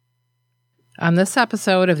On this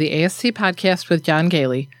episode of the ASC Podcast with John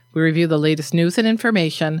Gailey, we review the latest news and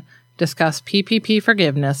information, discuss PPP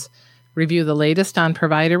forgiveness, review the latest on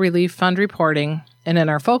Provider Relief Fund reporting, and in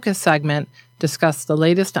our focus segment, discuss the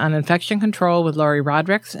latest on infection control with Lori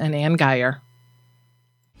Rodricks and Ann Geyer.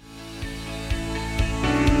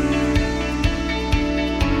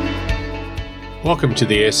 Welcome to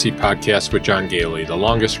the ASC Podcast with John Gailey, the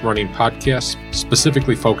longest-running podcast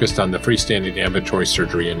specifically focused on the freestanding ambulatory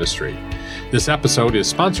surgery industry. This episode is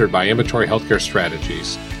sponsored by Ambulatory Healthcare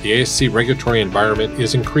Strategies. The ASC regulatory environment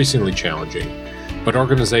is increasingly challenging, but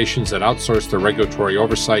organizations that outsource their regulatory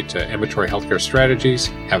oversight to Ambulatory Healthcare Strategies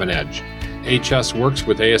have an edge. AHS works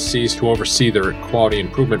with ASCs to oversee their quality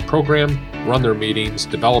improvement program, run their meetings,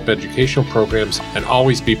 develop educational programs, and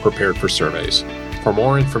always be prepared for surveys. For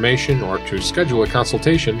more information or to schedule a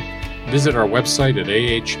consultation, visit our website at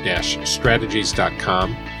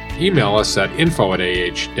ah-strategies.com, email us at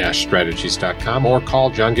info@ah-strategies.com, or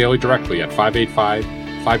call John Gailey directly at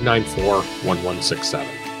 585-594-1167.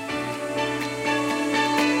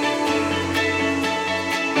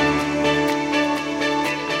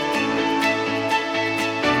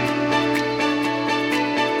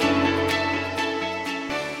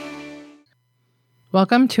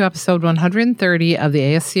 Welcome to episode 130 of the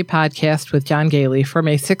ASC Podcast with John Gailey for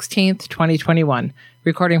May 16th, 2021,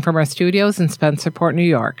 recording from our studios in Spencerport, New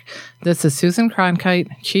York. This is Susan Cronkite,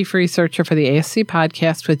 Chief Researcher for the ASC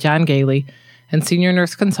Podcast with John Gailey and Senior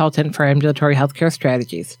Nurse Consultant for Ambulatory Healthcare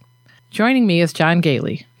Strategies. Joining me is John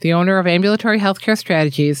Gailey, the owner of Ambulatory Healthcare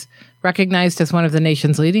Strategies, recognized as one of the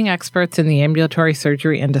nation's leading experts in the ambulatory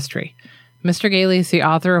surgery industry. Mr. Gailey is the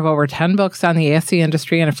author of over 10 books on the ASC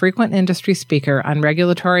industry and a frequent industry speaker on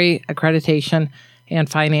regulatory, accreditation, and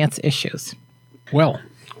finance issues. Well,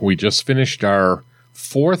 we just finished our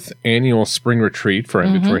fourth annual spring retreat for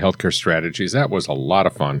Ambulatory Healthcare Strategies. That was a lot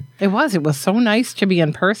of fun. It was. It was so nice to be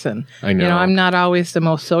in person. I know. I'm not always the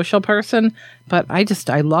most social person, but I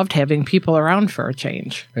loved having people around for a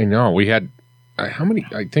change. I know. We had how many?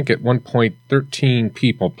 I think at one point 13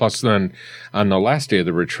 people, plus then on the last day of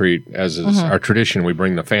the retreat, as is our tradition, we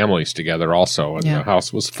bring the families together also, and the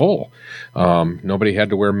house was full. Nobody had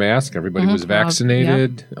to wear masks. Everybody was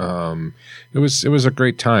vaccinated. It was a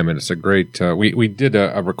great time, and it's a great. We did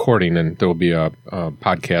a recording, and there will be a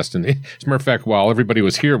podcast. And as a matter of fact, while everybody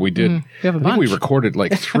was here, we did. I think we recorded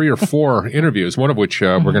like 3 or 4 interviews, one of which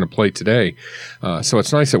we're going to play today. So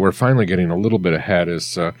it's nice that we're finally getting a little bit ahead,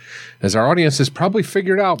 as our audience has probably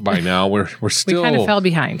figured out by now. We're still we kind of fell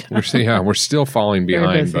behind. we're still falling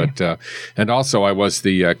behind. But and also I was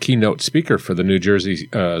the keynote speaker for the New Jersey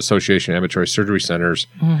Association of Ambulatory Surgery Centers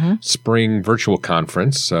spring virtual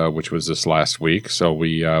conference, which was this last week. So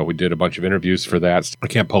we did a bunch of interviews for that. I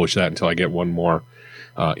can't publish that until I get one more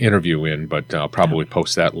interview in, but I'll probably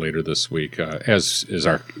post that later this week, as is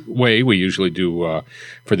our way. We usually do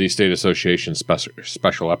for the State Association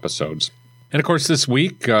special episodes. And, of course, this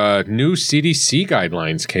week, new CDC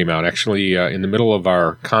guidelines came out. Actually, in the middle of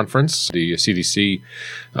our conference, the CDC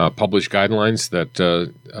published guidelines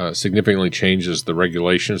that significantly changes the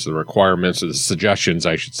regulations, the requirements, or the suggestions,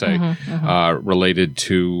 I should say, related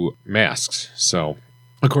to masks. So,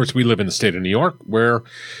 of course, we live in the state of New York, where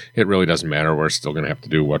it really doesn't matter. We're still going to have to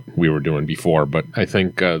do what we were doing before. But I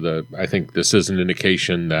think this is an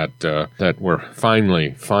indication that we're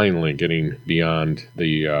finally getting beyond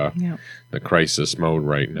the crisis mode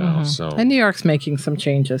right now. So, and New York's making some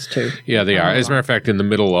changes too. Yeah, they are. As a matter of fact, in the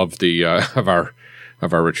middle of the of our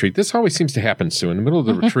retreat, this always seems to happen soon. In the middle of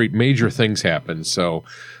the retreat, major things happen. So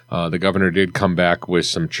the governor did come back with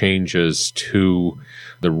some changes to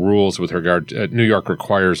the rules with regard to New York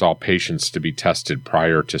requires all patients to be tested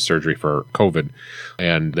prior to surgery for COVID.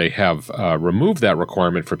 And they have removed that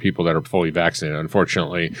requirement for people that are fully vaccinated.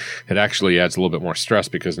 Unfortunately, it actually adds a little bit more stress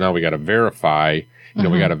because now we got to verify,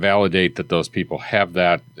 we got to validate that those people have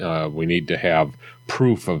that. We need to have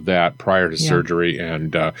proof of that prior to surgery,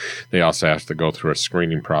 and they also have to go through a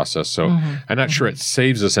screening process. So I'm not sure it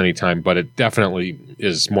saves us any time, but it definitely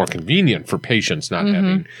is more convenient for patients not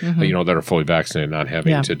having, that are fully vaccinated, not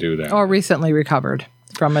having to do that. Or recently recovered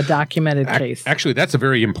from a documented case. Actually, that's a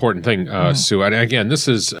very important thing, Sue. And again, this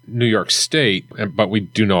is New York State, but we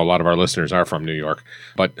do know a lot of our listeners are from New York.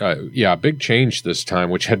 But a big change this time,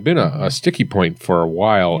 which had been a sticky point for a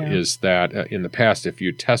while, is that in the past, if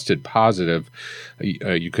you tested positive,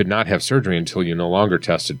 you could not have surgery until you no longer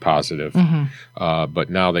tested positive. But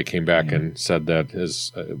now they came back and said that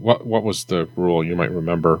what was the rule? You might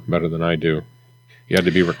remember better than I do. You had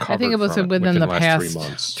to be recovered. I think it was within the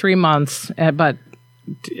past 3 months, but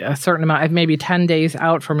a certain amount, maybe 10 days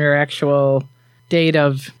out from your actual date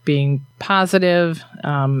of being positive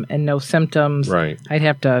and no symptoms. Right. I'd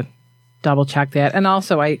have to double check that. And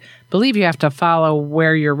also, I believe you have to follow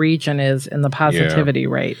where your region is in the positivity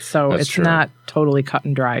rate. So it's not totally cut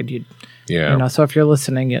and dried. You know, so if you're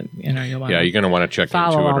listening, you want you're going to want to check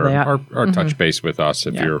into it or touch base with us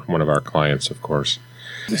if you're one of our clients, of course.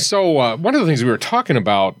 So one of the things we were talking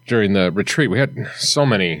about during the retreat, we had so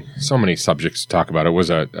many subjects to talk about. It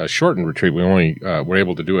was a shortened retreat. We only were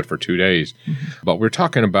able to do it for 2 days. But we were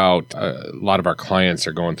talking about a lot of our clients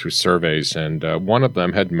are going through surveys, and one of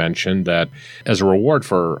them had mentioned that as a reward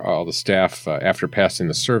for all the staff after passing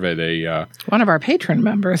the survey, they one of our patron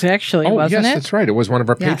members, actually, wasn't it? Yes, that's right. It was one of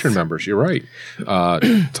our patron members. You're right.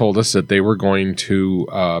 Told us that they were going to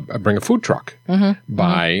bring a food truck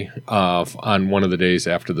by on one of the days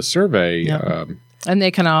after the survey. And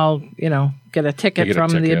they can all, get a ticket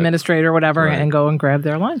from the administrator or whatever and go and grab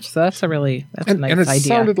their lunch. So that's a nice idea. And it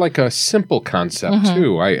sounded like a simple concept,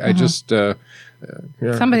 too. I just...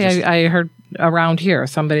 somebody I heard around here,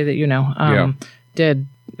 somebody that did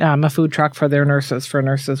a food truck for their nurses for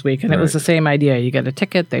Nurses Week. And it was the same idea. You get a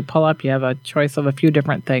ticket, they pull up, you have a choice of a few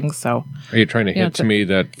different things. So, are you trying to hint to me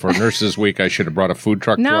that for Nurses Week I should have brought a food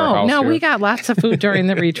truck to our house? No, we got lots of food during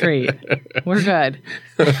the retreat. We're good.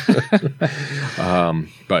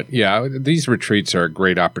 But these retreats are a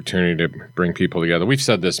great opportunity to bring people together. We've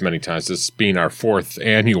said this many times, this being our 4th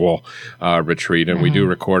annual retreat, and we do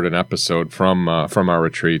record an episode from our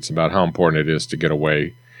retreats about how important it is to get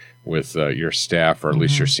away with your staff, or at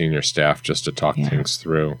least your senior staff, just to talk things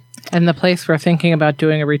through. And the place we're thinking about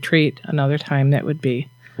doing a retreat another time, that would be...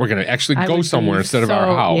 We're going to actually go somewhere instead of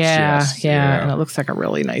our house. Yeah, and it looks like a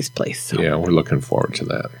really nice place. So. Yeah, we're looking forward to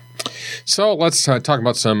that. So let's talk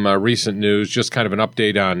about some recent news, just kind of an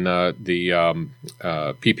update on the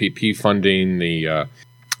PPP funding,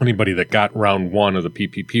 anybody that got round 1 of the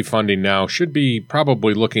PPP funding now should be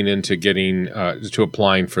probably looking into getting to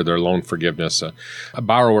applying for their loan forgiveness. A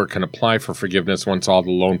borrower can apply for forgiveness once all the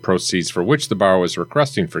loan proceeds for which the borrower is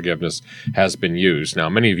requesting forgiveness has been used. Now,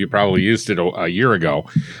 many of you probably used it a year ago.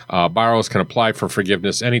 Borrowers can apply for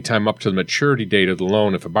forgiveness anytime up to the maturity date of the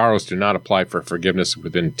loan. If borrowers do not apply for forgiveness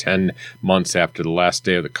within 10 months after the last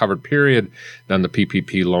day of the covered period, then the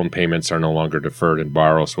PPP loan payments are no longer deferred, and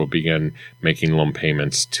borrowers will begin making loan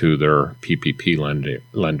payments to their PPP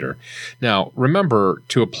lender. Now, remember,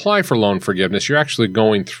 to apply for loan forgiveness, you're actually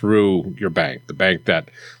going through your bank, the bank that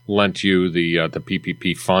lent you the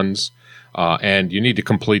PPP funds, and you need to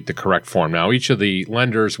complete the correct form. Now, each of the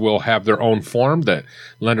lenders will have their own form. That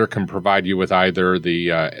lender can provide you with either the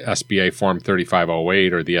SBA Form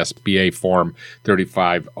 3508 or the SBA Form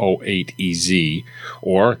 3508EZ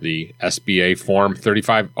or the SBA Form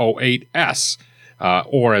 3508S.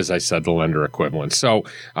 Or, as I said, the lender equivalent. So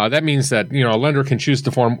that means that a lender can choose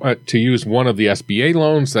to use one of the SBA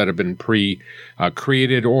loans that have been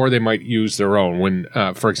pre-created, or they might use their own. When,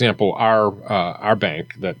 for example, our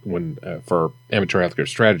bank for Amateur Healthcare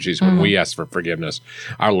Strategies, when we asked for forgiveness,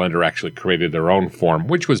 our lender actually created their own form,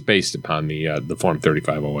 which was based upon the Form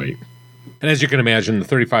 3508. And as you can imagine, the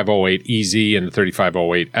 3508EZ and the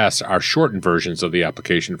 3508S are shortened versions of the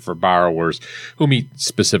application for borrowers who meet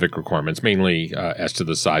specific requirements, mainly as to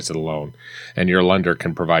the size of the loan. And your lender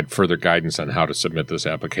can provide further guidance on how to submit this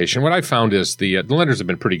application. What I found is the lenders have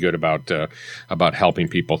been pretty good about helping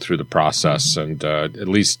people through the process. And at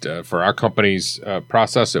least for our company's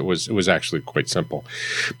process, it was actually quite simple.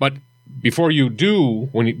 But before you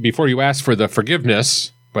ask for the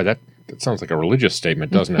forgiveness, that sounds like a religious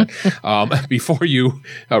statement, doesn't it? Before you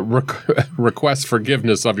request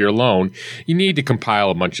forgiveness of your loan, you need to compile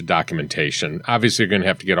a bunch of documentation. Obviously, you're going to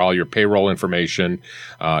have to get all your payroll information,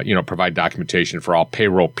 provide documentation for all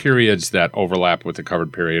payroll periods that overlap with the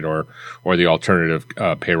covered period or the alternative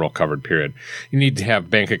payroll covered period. You need to have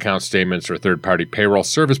bank account statements or third-party payroll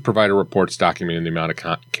service provider reports documenting the amount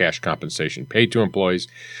of cash compensation paid to employees.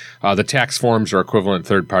 The tax forms are equivalent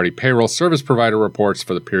third-party payroll service provider reports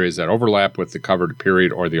for the periods that overlap with the covered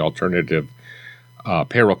period or the alternative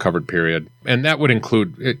payroll covered period. And that would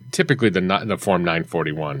include typically the Form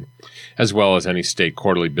 941, as well as any state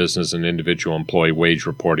quarterly business and individual employee wage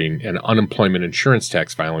reporting and unemployment insurance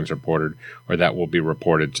tax filings reported, or that will be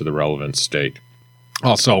reported to the relevant state.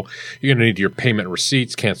 Also, you're going to need your payment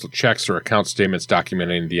receipts, canceled checks, or account statements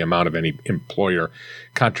documenting the amount of any employer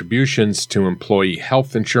contributions to employee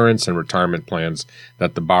health insurance and retirement plans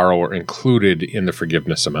that the borrower included in the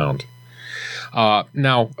forgiveness amount.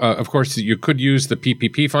 Now, of course, you could use the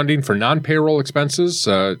PPP funding for non-payroll expenses.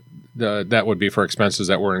 That would be for expenses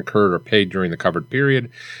that were incurred or paid during the covered period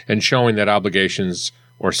and showing that obligations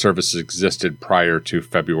or services existed prior to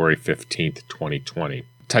February 15th, 2020.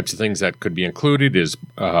 Types of things that could be included is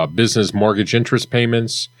business mortgage interest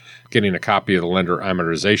payments, getting a copy of the lender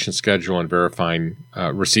amortization schedule and verifying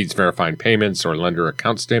receipts verifying payments or lender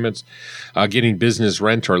account statements, getting business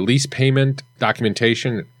rent or lease payment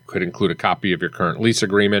documentation. Could include a copy of your current lease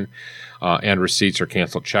agreement and receipts or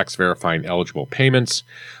canceled checks verifying eligible payments,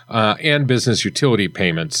 and business utility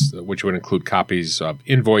payments, which would include copies of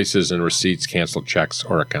invoices and receipts, canceled checks,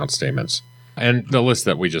 or account statements. And the list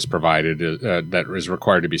that we just provided that is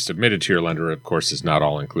required to be submitted to your lender, of course, is not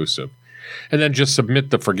all inclusive. And then just submit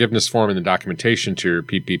the forgiveness form and the documentation to your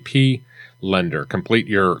PPP lender. Complete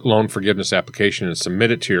your loan forgiveness application and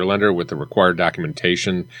submit it to your lender with the required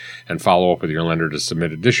documentation, and follow up with your lender to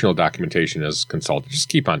submit additional documentation as consulted. Just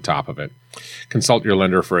keep on top of it. Consult your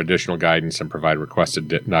lender for additional guidance and provide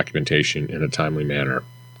requested documentation in a timely manner.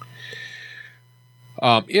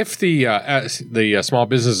 If the Small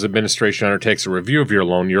Business Administration undertakes a review of your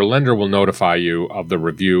loan, your lender will notify you of the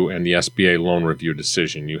review and the SBA loan review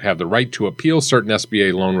decision. You have the right to appeal certain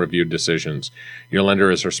SBA loan review decisions. Your lender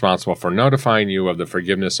is responsible for notifying you of the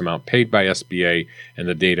forgiveness amount paid by SBA and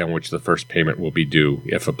the date on which the first payment will be due,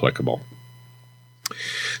 if applicable.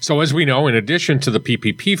 So as we know, in addition to the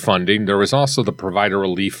PPP funding, there was also the Provider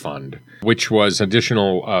Relief Fund, which was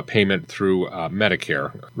additional payment through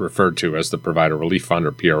Medicare, referred to as the Provider Relief Fund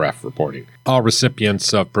or PRF reporting. All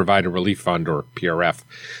recipients of Provider Relief Fund or PRF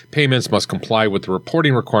payments must comply with the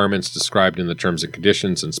reporting requirements described in the terms and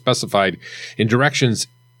conditions and specified in directions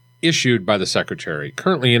issued by the Secretary.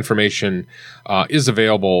 Currently, information is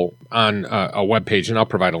available on a webpage, and I'll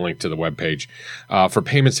provide a link to the webpage, for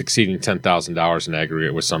payments exceeding $10,000 in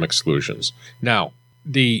aggregate with some exclusions. Now,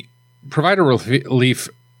 the Provider Relief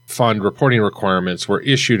Fund reporting requirements were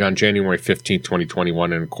issued on January 15,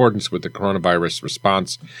 2021 in accordance with the Coronavirus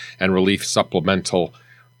Response and Relief Supplemental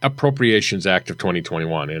Appropriations Act of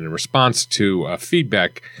 2021. And in response to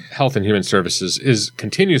feedback, Health and Human Services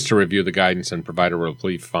continues to review the guidance and Provider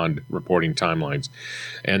Relief Fund reporting timelines.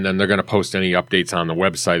 And then they're going to post any updates on the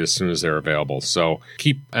website as soon as they're available. So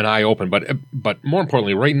keep an eye open. But more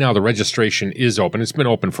importantly, right now the registration is open. It's been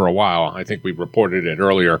open for a while. I think we reported it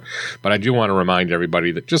earlier. But I do want to remind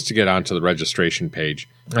everybody that just to get onto the registration page,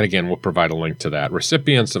 and again, we'll provide a link to that,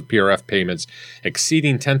 recipients of PRF payments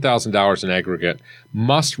exceeding $10,000 in aggregate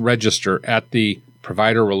must register at the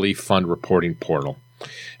Provider Relief Fund reporting portal.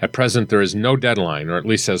 At present, there is no deadline, or at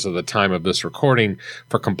least as of the time of this recording,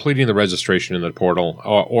 for completing the registration in the portal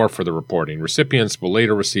or for the reporting. Recipients will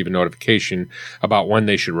later receive a notification about when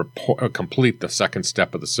they should complete the second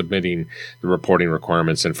step of the submitting the reporting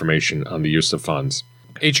requirements information on the use of funds.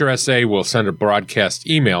 HRSA will send a broadcast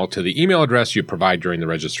email to the email address you provide during the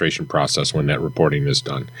registration process when that reporting is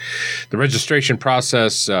done. The registration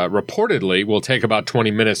process reportedly will take about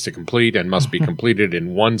 20 minutes to complete and must be completed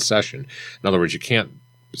in one session. In other words, you can't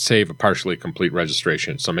save a partially complete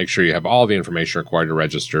registration. So make sure you have all the information required to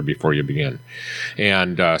register before you begin.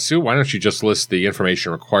 And Sue, why don't you just list the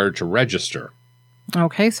information required to register?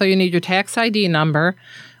 Okay, so you need your tax ID number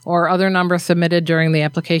or other number submitted during the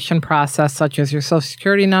application process, such as your Social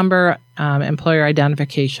Security number, employer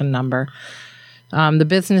identification number, the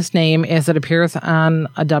business name as it appears on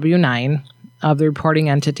a W-9 of the reporting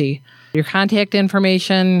entity, your contact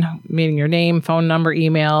information, meaning your name, phone number,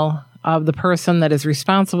 email of the person that is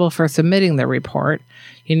responsible for submitting the report.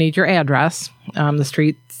 You need your address, the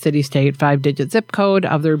street, city, state, 5-digit zip code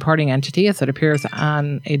of the reporting entity as it appears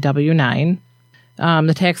on a W-9.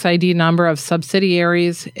 The tax ID number of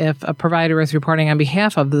subsidiaries if a provider is reporting on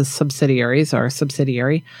behalf of the subsidiaries or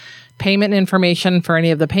subsidiary. Payment information for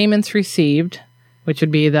any of the payments received, which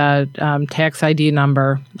would be the tax ID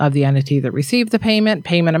number of the entity that received the payment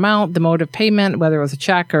amount, the mode of payment, whether it was a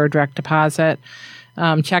check or a direct deposit,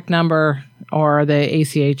 check number, or the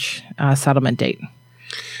ACH settlement date.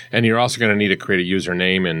 And you're also going to need to create a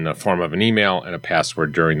username in the form of an email and a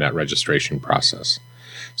password during that registration process.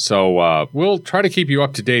 So we'll try to keep you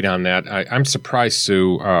up to date on that. I'm surprised,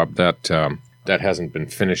 Sue, that hasn't been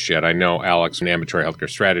finished yet. I know Alex from Ambulatory Healthcare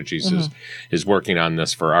Strategies is working on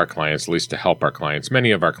this for our clients, at least to help our clients.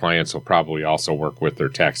 Many of our clients will probably also work with their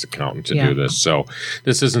tax accountant to do this. So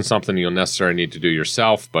this isn't something you'll necessarily need to do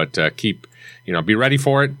yourself, but be ready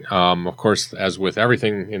for it. Of course, as with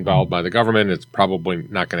everything involved by the government, it's probably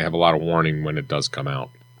not going to have a lot of warning when it does come out.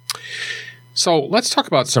 So let's talk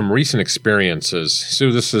about some recent experiences.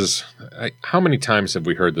 Sue, this is, how many times have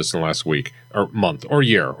we heard this in the last week or month or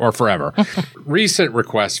year or forever? Recent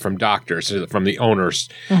requests from doctors, from the owners.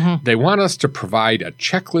 They want us to provide a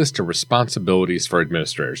checklist of responsibilities for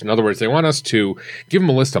administrators. In other words, they want us to give them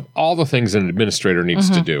a list of all the things an administrator needs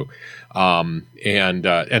to do. And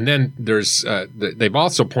then there's they've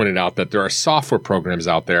also pointed out that there are software programs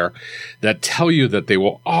out there that tell you that they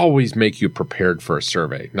will always make you prepared for a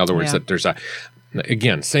survey. In other words, that there's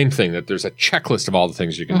again, same thing, that there's a checklist of all the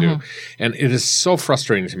things you can do. And it is so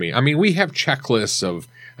frustrating to me. I mean, we have checklists of,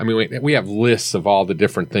 we have lists of all the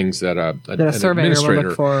different things that a surveyor will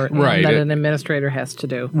look for, right, that an administrator has to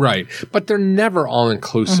do. Right. But they're never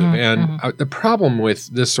all-inclusive. And the problem with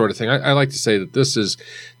this sort of thing, I like to say that this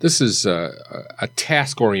is a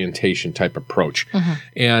task orientation type approach.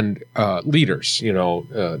 And leaders,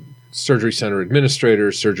 surgery center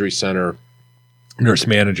administrators, surgery center nurse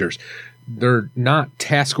managers, they're not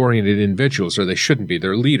task-oriented individuals, or they shouldn't be.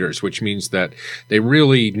 They're leaders, which means that they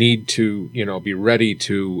really need to, be ready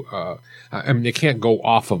to. They can't go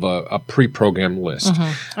off of a pre-programmed list.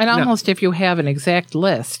 And almost if you have an exact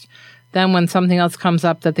list, then when something else comes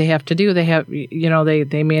up that they have to do,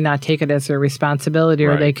 they may not take it as their responsibility,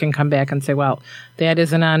 or they can come back and say, well, that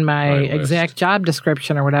isn't on my exact job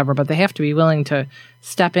description or whatever, but they have to be willing to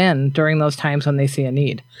step in during those times when they see a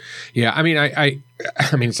need. Yeah, I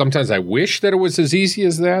mean, sometimes I wish that it was as easy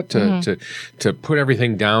as that to put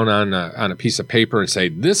everything down on a piece of paper and say,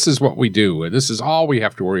 this is what we do. This is all we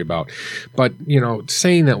have to worry about. But,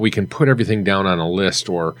 saying that we can put everything down on a list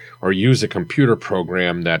or use a computer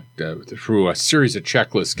program that through a series of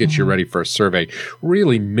checklists gets you ready for a survey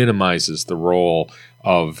really minimizes the role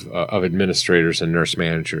of administrators and nurse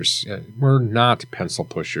managers. We're not pencil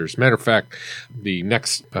pushers. Matter of fact, the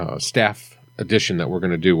next staff edition that we're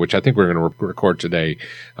going to do, which I think we're going to record today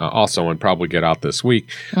also and probably get out this week,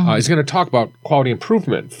 is going to talk about quality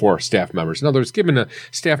improvement for staff members. In other words, giving the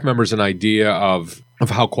staff members an idea of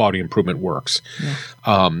how quality improvement works.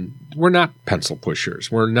 We're not pencil pushers.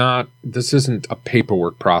 This isn't a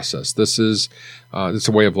paperwork process. This is it's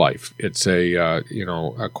a way of life. It's a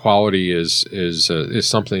quality is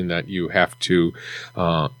something that you have to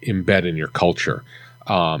embed in your culture.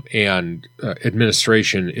 And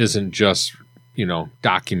administration isn't just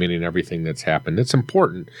documenting everything that's happened. It's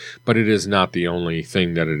important, but it is not the only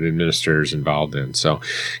thing that an administrator is involved in. So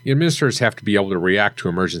administrators have to be able to react to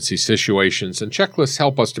emergency situations, and checklists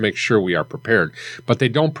help us to make sure we are prepared, but they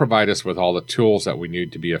don't provide us with all the tools that we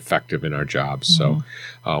need to be effective in our jobs. So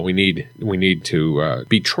we need to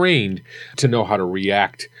be trained to know how to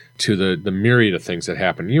react to the myriad of things that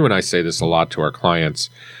happen. You and I say this a lot to our clients,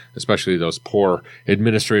 especially those poor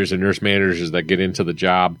administrators and nurse managers that get into the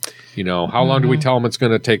job. How long do we tell them it's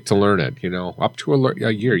going to take to learn it? Up to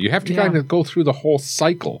a year. You have to kind of go through the whole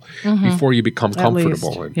cycle before you become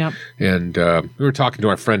comfortable. And we were talking to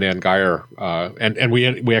our friend Ann Geyer, and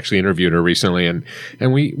we actually interviewed her recently, and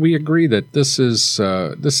we agree that this is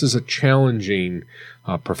a challenging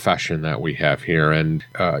profession that we have here, and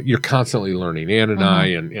you're constantly learning. Ann and I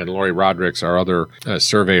and Lori Rodricks, our other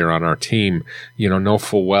surveyor on our team, know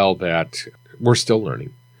full well that we're still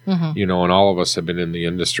learning. And all of us have been in the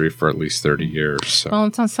industry for at least 30 years. So. Well,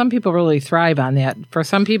 and some people really thrive on that. For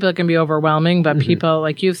some people, it can be overwhelming, but people,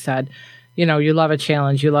 like you've said, you love a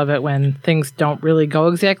challenge. You love it when things don't really go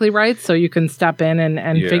exactly right, so you can step in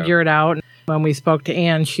and figure it out. When we spoke to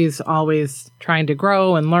Ann, she's always trying to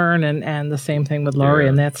grow and learn, and the same thing with Lori,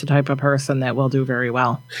 and that's the type of person that will do very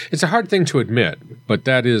well. It's a hard thing to admit, but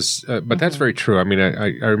that's very true. I mean,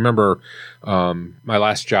 I remember my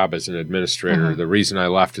last job as an administrator. The reason I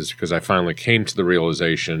left is because I finally came to the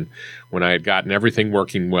realization when I had gotten everything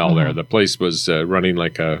working well there. The place was running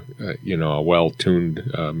like a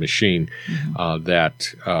well-tuned machine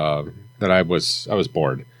that I was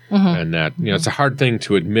bored. And that, it's a hard thing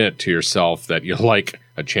to admit to yourself that you like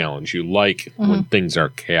a challenge. You like when things are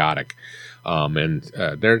chaotic. And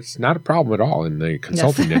there's not a problem at all in the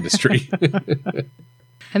consulting industry.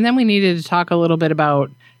 And then we needed to talk a little bit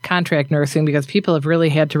about contract nursing, because people have really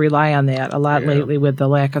had to rely on that a lot lately with the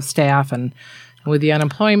lack of staff and with the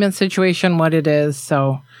unemployment situation, what it is.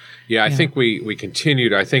 So Yeah, I think we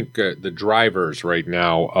continued. I think the drivers right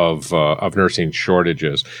now of nursing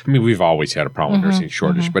shortages. I mean, we've always had a problem with nursing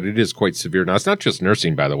shortage, but it is quite severe now. It's not just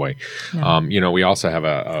nursing, by the way. No. We also have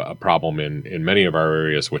a problem in many of our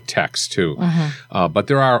areas with techs too. But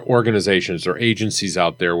there are organizations or agencies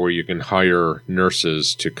out there where you can hire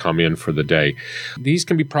nurses to come in for the day. These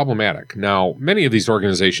can be problematic. Now, many of these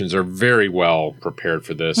organizations are very well prepared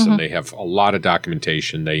for this, and they have a lot of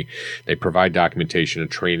documentation. They provide documentation and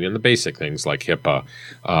training. And the basic things like HIPAA,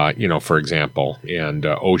 for example, and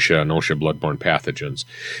OSHA and OSHA bloodborne pathogens.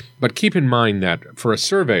 But keep in mind that for a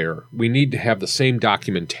surveyor, we need to have the same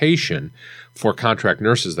documentation for contract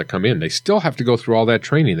nurses that come in. They still have to go through all that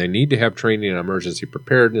training. They need to have training on emergency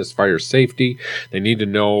preparedness, fire safety. They need to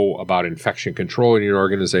know about infection control in your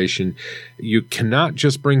organization. You cannot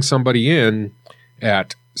just bring somebody in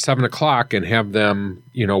at 7 o'clock and have them,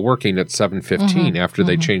 working at 7:15 after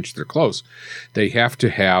they change their clothes. They have to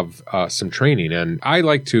have some training. And I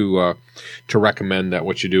like to recommend that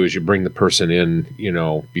what you do is you bring the person in,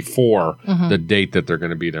 before the date that they're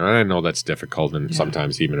going to be there. And I know that's difficult and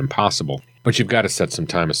sometimes even impossible. But you've got to set some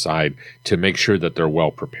time aside to make sure that they're well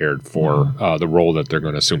prepared for the role that they're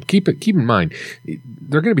going to assume. Keep in mind,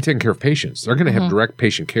 they're going to be taking care of patients. They're going to have direct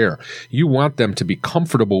patient care. You want them to be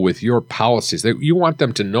comfortable with your policies. You want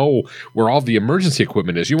them to know where all the emergency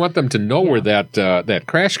equipment is. You want them to know where that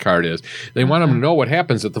crash cart is. They want them to know what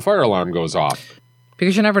happens if the fire alarm goes off.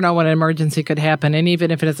 Because you never know when an emergency could happen. And even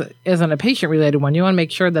if it isn't a patient-related one, you want to make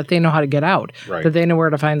sure that they know how to get out, that they know where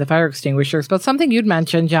to find the fire extinguishers. But something you'd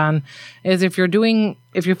mentioned, John, is if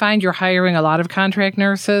you find you're hiring a lot of contract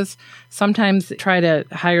nurses, sometimes try to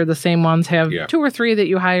hire the same ones, have 2 or 3 that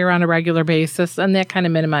you hire on a regular basis, and that kind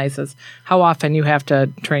of minimizes how often you have to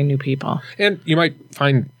train new people. And you might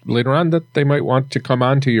find later on that they might want to come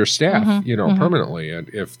onto your staff, permanently, and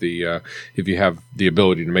if you have the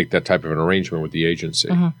ability to make that type of an arrangement with the agency.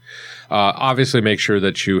 Obviously, make sure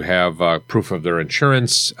that you have proof of their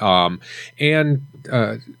insurance, and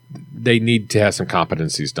they need to have some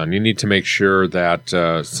competencies done. You need to make sure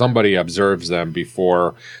that somebody observes them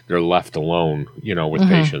before they're left alone, with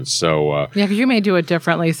patients. So because you may do it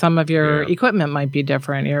differently. Some of your equipment might be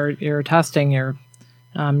different. Your testing, you're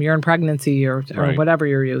in pregnancy or whatever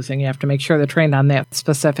you're using. You have to make sure they're trained on that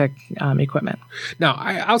specific equipment. Now,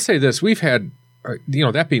 I'll say this: we've had,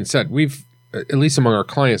 that being said, we've at least among our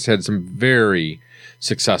clients had some very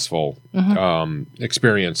successful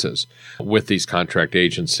experiences with these contract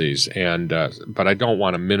agencies, and but I don't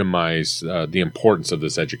want to minimize the importance of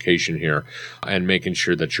this education here and making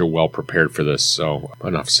sure that you're well prepared for this. So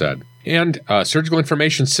enough said. And Surgical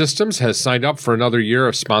Information Systems has signed up for another year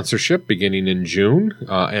of sponsorship beginning in June,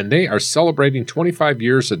 and they are celebrating 25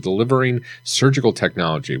 years of delivering surgical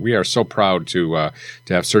technology. We are so proud to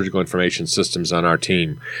have Surgical Information Systems on our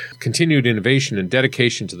team. Continued innovation and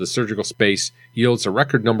dedication to the surgical space yields a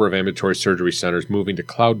record number of ambulatory surgery centers moving to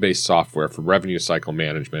cloud-based software for revenue cycle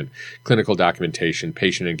management, clinical documentation,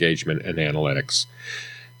 patient engagement, and analytics.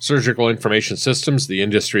 Surgical Information Systems, the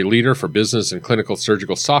industry leader for business and clinical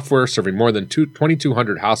surgical software, serving more than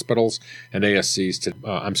 2,200 hospitals and ASCs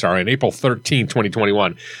on April 13,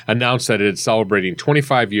 2021, announced that it is celebrating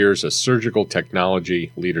 25 years of surgical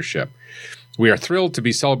technology leadership. We are thrilled to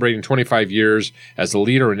be celebrating 25 years as a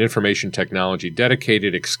leader in information technology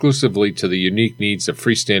dedicated exclusively to the unique needs of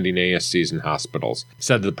freestanding ASCs and hospitals,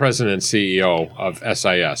 said the president and CEO of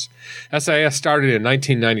SIS. SIS started in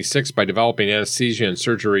 1996 by developing anesthesia and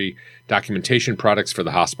surgery documentation products for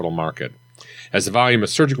the hospital market. As the volume of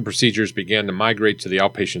surgical procedures began to migrate to the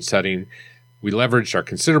outpatient setting, we leveraged our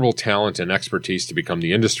considerable talent and expertise to become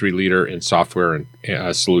the industry leader in software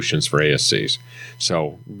and solutions for ASCs.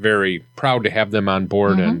 So very proud to have them on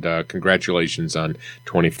board, and congratulations on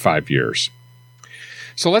 25 years.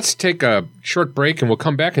 So let's take a short break, and we'll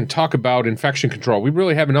come back and talk about infection control. We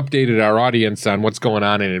really haven't updated our audience on what's going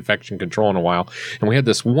on in infection control in a while, and we had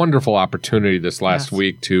this wonderful opportunity this last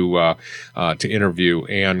week to interview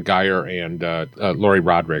Ann Geyer and Lori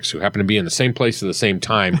Rodrigues, who happen to be in the same place at the same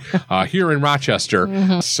time here in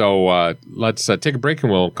Rochester. So let's take a break,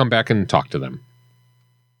 and we'll come back and talk to them.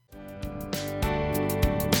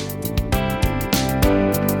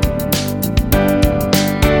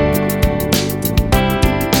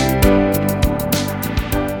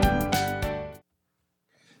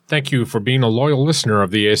 Thank you for being a loyal listener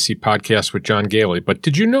of the ASC Podcast with John Gailey. But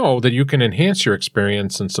did you know that you can enhance your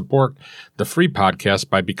experience and support the free podcast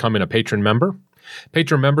by becoming a patron member?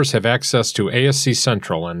 Patron members have access to ASC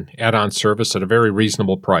Central, an add-on service at a very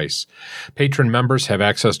reasonable price. Patron members have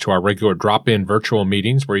access to our regular drop-in virtual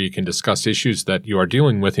meetings where you can discuss issues that you are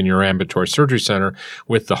dealing with in your ambulatory surgery center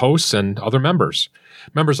with the hosts and other members.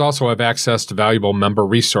 Members also have access to valuable member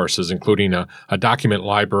resources, including a document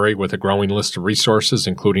library with a growing list of resources,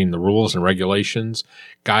 including the rules and regulations,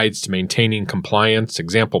 guides to maintaining compliance,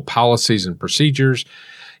 example policies and procedures,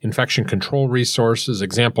 infection control resources,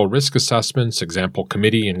 example risk assessments, example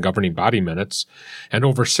committee and governing body minutes, and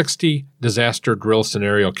over 60 disaster drill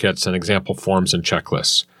scenario kits and example forms and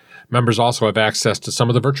checklists. Members also have access to some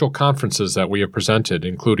of the virtual conferences that we have presented,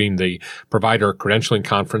 including the Provider Credentialing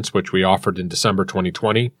Conference, which we offered in December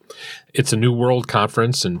 2020. It's a New World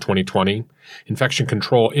Conference in 2020. Infection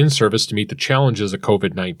Control in-Service to meet the challenges of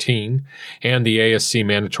COVID-19, and the ASC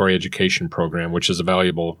Mandatory Education Program, which is a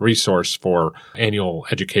valuable resource for annual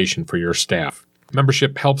education for your staff.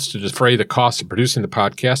 Membership helps to defray the cost of producing the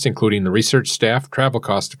podcast, including the research staff, travel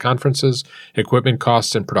costs to conferences, equipment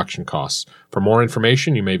costs, and production costs. For more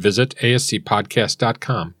information, you may visit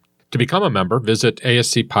ascpodcast.com. To become a member, visit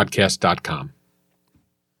ascpodcast.com.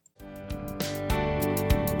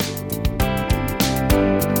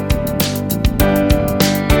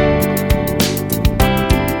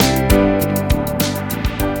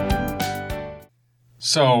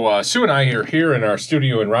 So Sue and I are here in our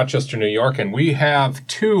studio in Rochester, New York, and we have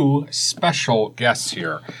two special guests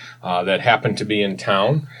here that happen to be in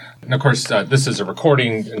town. And, of course, this is a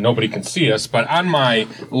recording, and nobody can see us, but on my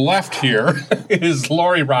left here is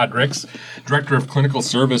Lori Rodricks, Director of Clinical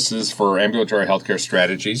Services for Ambulatory Healthcare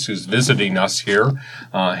Strategies, who's visiting us here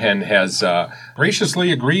and has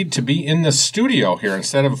graciously agreed to be in the studio here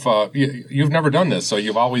instead of, you've never done this, so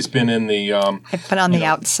you've always been in the... I've been on the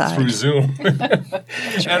outside. Through Zoom.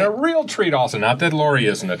 And a real treat also, not that Lori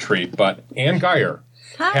isn't a treat, but Ann Geyer.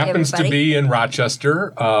 Hi, happens everybody. to be in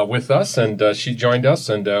Rochester with us, and she joined us,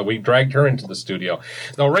 and we dragged her into the studio.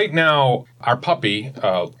 Now, right now, our puppy...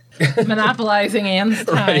 monopolizing Ann's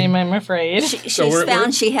time, right. I'm afraid. She's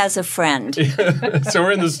found she has a friend. So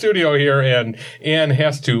we're in the studio here, and Ann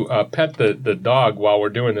has to pet the dog while we're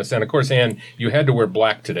doing this. And, of course, Ann, you had to wear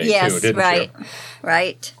black today, yes, too, didn't right, you?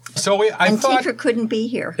 Right. So I thought... Teacher couldn't be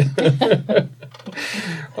here.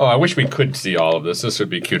 Oh, I wish we could see all of this. This would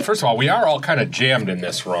be cute. First of all, we are all kind of jammed in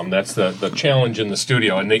this room. That's the challenge in the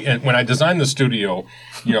studio. And when I designed the studio,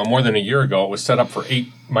 more than a year ago, it was set up for 8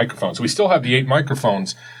 microphones. We still have the 8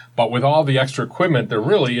 microphones, but with all the extra equipment, there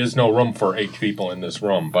really is no room for 8 people in this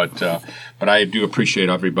room. But I do appreciate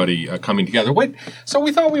everybody coming together. So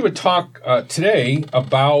we thought we would talk today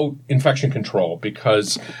about infection control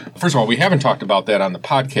because, first of all, we haven't talked about that on the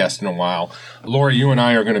podcast in a while. Lori, you and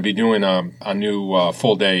I are going to be doing a new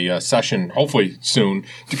full-day session, hopefully soon,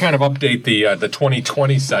 to kind of update the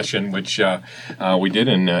 2020 session, which we did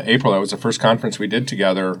in April. That was the first conference we did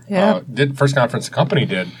together. Yeah. First conference the company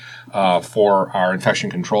did. For our infection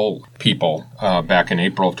control people back in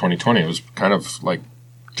April of 2020. It was kind of like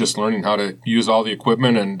just learning how to use all the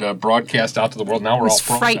equipment and broadcast out to the world. Now we're all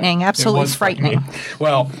frozen. Frightening, absolutely frightening.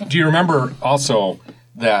 Well, do you remember also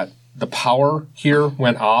that the power here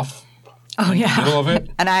went off? Oh, yeah. In the middle of it?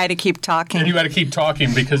 And I had to keep talking. And you had to keep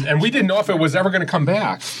talking and we didn't know if it was ever going to come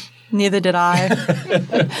back. Neither did I.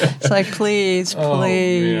 It's like, please. Oh,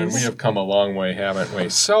 man, we have come a long way, haven't we?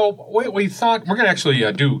 So we thought we're going to actually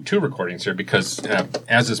do 2 recordings here because,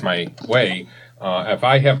 as is my way, if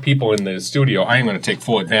I have people in the studio, I am going to take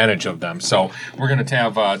full advantage of them. So we're going to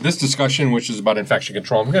have this discussion, which is about infection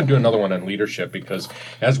control. We're going to do another one on leadership because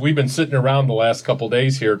as we've been sitting around the last couple of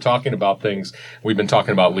days here talking about things, we've been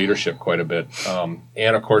talking about leadership quite a bit.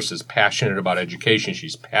 Ann, of course, is passionate about education.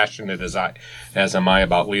 She's passionate as am I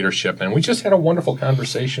about leadership. And we just had a wonderful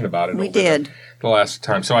conversation about it. We did. The last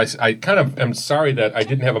time. So I kind of am sorry that I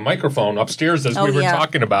didn't have a microphone upstairs as we were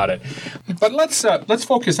talking about it. But let's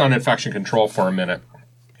focus on infection control for a minute.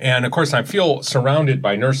 And, of course, I feel surrounded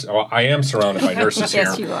by nurses. Well, I am surrounded by nurses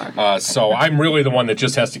Yes, here. you are. So I'm really the one that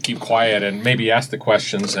just has to keep quiet and maybe ask the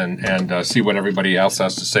questions and see what everybody else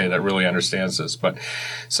has to say that really understands this. But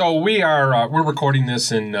so we're recording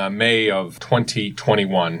this in May of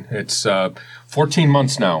 2021. It's 14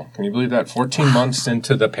 months now. Can you believe that? 14 months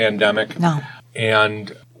into the pandemic. No.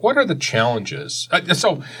 And what are the challenges?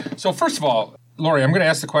 So first of all, Lori, I'm going to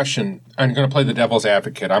ask the question. I'm going to play the devil's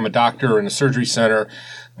advocate. I'm a doctor in a surgery center.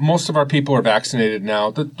 Most of our people are vaccinated now.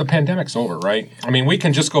 The pandemic's over, right? I mean, we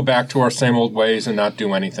can just go back to our same old ways and not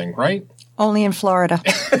do anything, right? Only in Florida.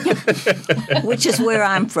 Which is where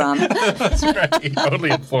I'm from. That's right.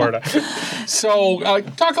 Only in Florida. So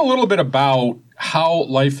talk a little bit about how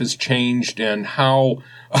life has changed and how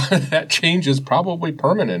that change is probably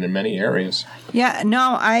permanent in many areas. Yeah,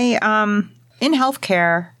 no, in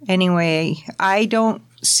healthcare, anyway, I don't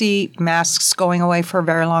see masks going away for a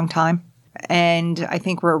very long time. And I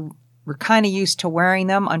think we're kind of used to wearing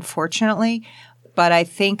them, unfortunately. But I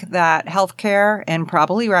think that healthcare and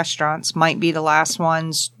probably restaurants might be the last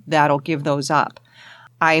ones that'll give those up.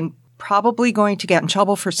 I'm probably going to get in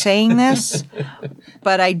trouble for saying this,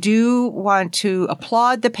 but I do want to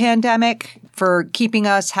applaud the pandemic for keeping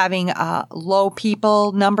us having low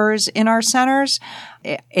people numbers in our centers.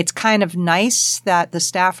 It's kind of nice that the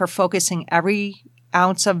staff are focusing every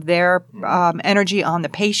ounce of their energy on the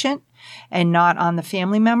patient and not on the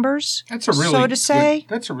family members. That's a really so to say.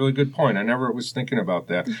 That's a really good point. I never was thinking about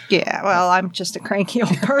that. Yeah, well, I'm just a cranky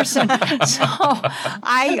old person, so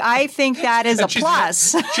I think that is a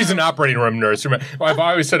plus. She's an operating room nurse. I've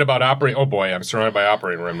always said about operating. Oh boy, I'm surrounded by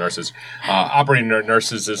operating room nurses. Operating room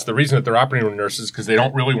nurses is the reason that they're operating room nurses because they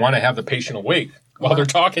don't really want to have the patient awake while they're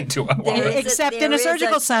talking to them. Except in a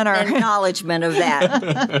surgical center. Acknowledgement of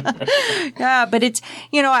that. Yeah, but it's,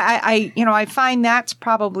 I find that's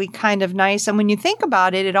probably kind of nice. And when you think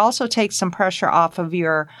about it, it also takes some pressure off of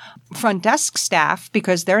your front desk staff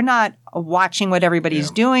because they're not watching what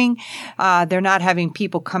everybody's doing. They're not having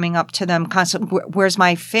people coming up to them constantly. Where's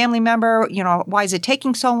my family member? Why is it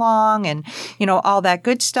taking so long? And, all that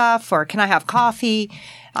good stuff. Or can I have coffee?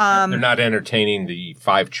 They're not entertaining the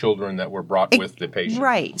 5 children that were brought with the patient.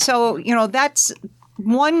 Right. So, that's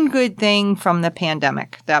one good thing from the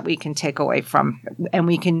pandemic that we can take away from, and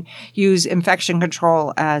we can use infection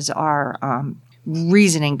control as our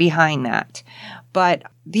reasoning behind that. But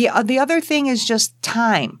the other thing is just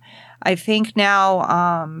time. I think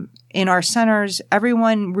now in our centers,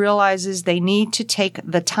 everyone realizes they need to take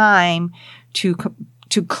the time to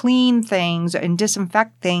clean things and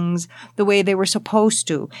disinfect things the way they were supposed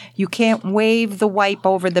to. You can't wave the wipe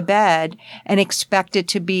over the bed and expect it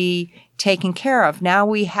to be taken care of. Now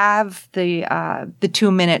we have the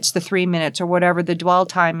 2 minutes, the 3 minutes, or whatever the dwell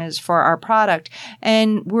time is for our product,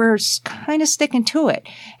 and we're kind of sticking to it.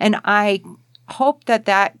 And I hope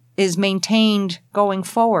that is maintained going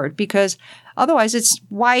forward because otherwise it's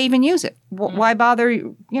why even use it? Why bother,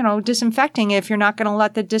 disinfecting if you're not going to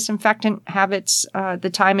let the disinfectant have its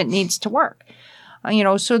the time it needs to work?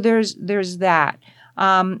 So there's that.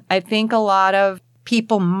 I think a lot of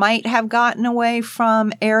people might have gotten away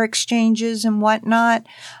from air exchanges and whatnot,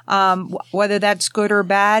 whether that's good or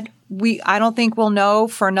bad. I don't think we'll know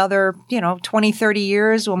for another, 20, 30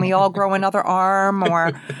 years when we all grow another arm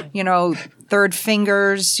or, third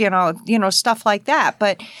fingers, stuff like that.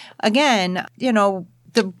 But again,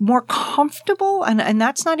 the more comfortable, and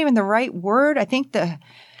that's not even the right word. I think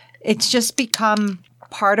it's just become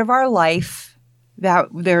part of our life that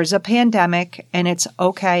there's a pandemic and it's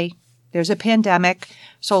okay. There's a pandemic,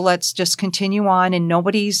 so let's just continue on. And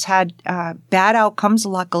nobody's had bad outcomes,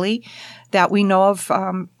 luckily, that we know of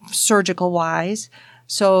surgical-wise.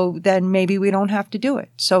 So then maybe we don't have to do it.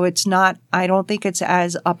 So it's not – I don't think it's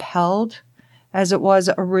as upheld as it was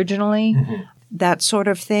originally, that sort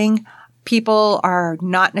of thing. People are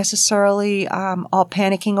not necessarily all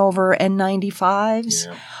panicking over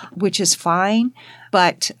N95s, which is fine.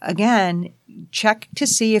 But again – check to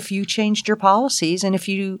see if you changed your policies, and if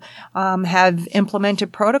you have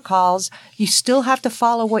implemented protocols, you still have to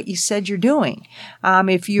follow what you said you're doing.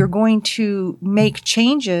 If you're going to make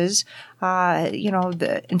changes,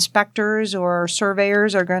 the inspectors or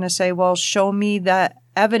surveyors are going to say, well, show me the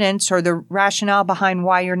evidence or the rationale behind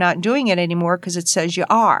why you're not doing it anymore because it says you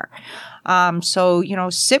are. So,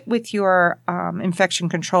 sit with your infection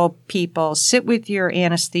control people, sit with your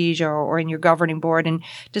anesthesia or in your governing board and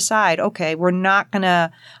decide, okay, we're not going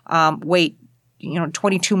to wait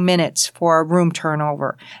 22 minutes for a room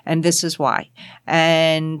turnover, and this is why.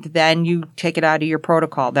 And then you take it out of your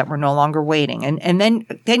protocol that we're no longer waiting. And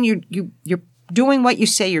then you're doing what you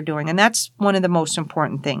say you're doing. And that's one of the most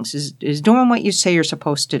important things is doing what you say you're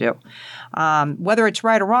supposed to do. Whether it's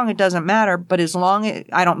right or wrong, it doesn't matter. But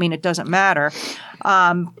I don't mean it doesn't matter.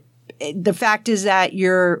 The fact is that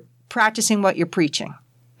you're practicing what you're preaching.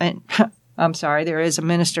 And I'm sorry, there is a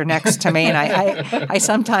minister next to me, and I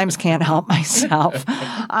sometimes can't help myself.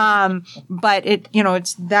 But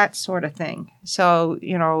it's that sort of thing. So,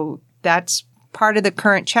 that's part of the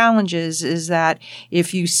current challenges is that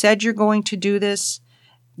if you said you're going to do this,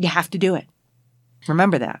 you have to do it.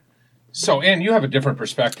 Remember that. So, Ann, you have a different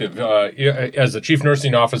perspective. As the chief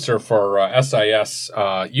nursing officer for SIS,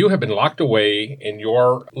 you have been locked away in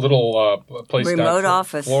your little place remote down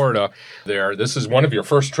office, Florida. There, this is one of your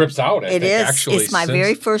first trips out. I think, actually, it's my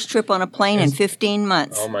very first trip on a plane in 15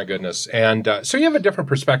 months. Oh my goodness! And so you have a different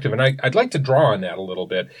perspective, and I'd like to draw on that a little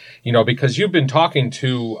bit. Because you've been talking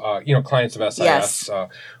to clients of SIS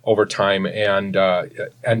over time, and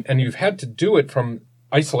you've had to do it from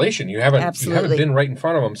isolation. You haven't been right in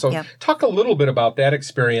front of them. So talk a little bit about that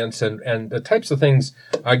experience and the types of things.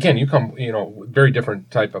 Again, you come, very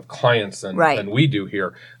different type of clients than we do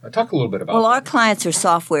here. Talk a little bit about Well, our clients are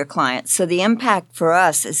software clients. So the impact for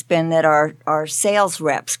us has been that our sales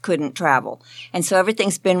reps couldn't travel. And so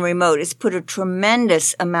everything's been remote. It's put a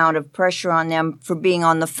tremendous amount of pressure on them for being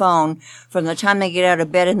on the phone from the time they get out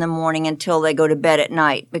of bed in the morning until they go to bed at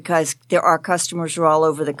night, because our customers are all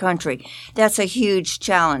over the country. That's a huge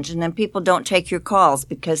challenge. And then people don't take your calls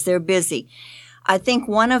because they're busy. I think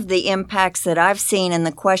one of the impacts that I've seen and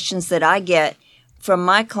the questions that I get from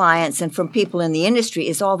my clients and from people in the industry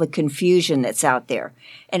is all the confusion that's out there.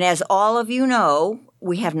 And as all of you know,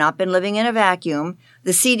 we have not been living in a vacuum.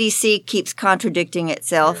 The CDC keeps contradicting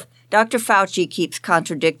itself. Dr. Fauci keeps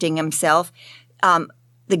contradicting himself.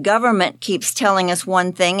 The government keeps telling us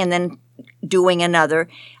one thing and then doing another.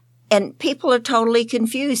 And people are totally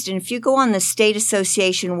confused. And if you go on the state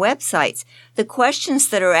association websites, the questions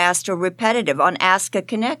that are asked are repetitive. On Ask a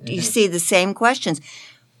Connect, you see the same questions.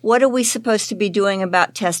 What are we supposed to be doing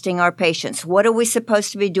about testing our patients? What are we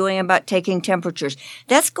supposed to be doing about taking temperatures?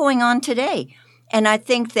 That's going on today. And I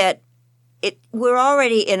think that we're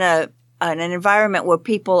already in an environment where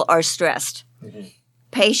people are stressed,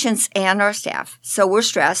 patients and our staff. So we're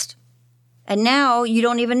stressed. And now you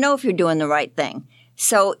don't even know if you're doing the right thing.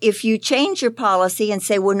 So if you change your policy and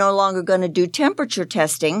say we're no longer going to do temperature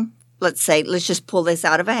testing, let's just pull this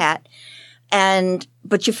out of a hat,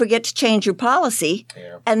 but you forget to change your policy,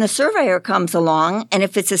 and the surveyor comes along, and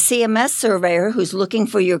if it's a CMS surveyor who's looking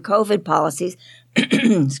for your COVID policies,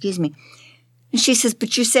 excuse me, she says,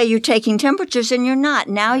 but you say you're taking temperatures and you're not.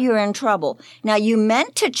 Now you're in trouble. Now you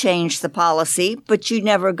meant to change the policy, but you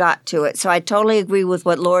never got to it. So I totally agree with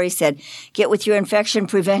what Lori said. Get with your infection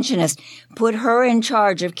preventionist. Put her in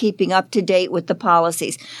charge of keeping up to date with the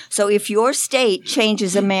policies. So if your state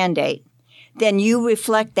changes a mandate, then you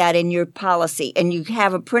reflect that in your policy and you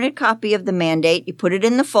have a printed copy of the mandate. You put it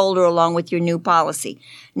in the folder along with your new policy.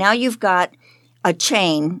 Now you've got a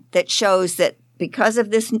chain that shows that because of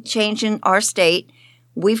this change in our state,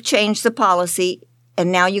 we've changed the policy,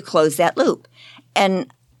 and now you close that loop.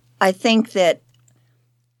 And I think that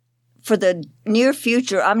for the near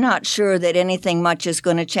future, I'm not sure that anything much is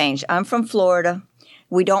going to change. I'm from Florida.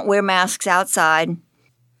 We don't wear masks outside.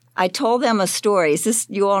 I told them a story. Is this,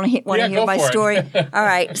 you want to hear my story? All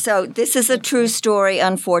right. So this is a true story,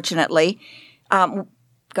 unfortunately.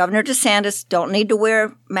 Governor DeSantis don't need to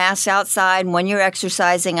wear masks outside. When you're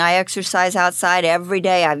exercising, I exercise outside every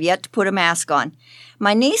day. I've yet to put a mask on.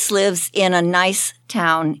 My niece lives in a nice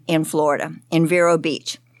town in Florida, in Vero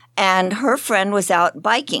Beach. And her friend was out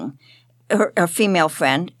biking, her female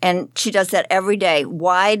friend, and she does that every day.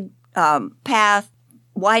 Wide path,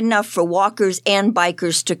 wide enough for walkers and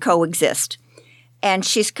bikers to coexist. And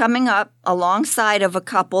she's coming up alongside of a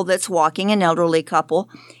couple that's walking, an elderly couple,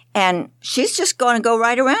 and she's just going to go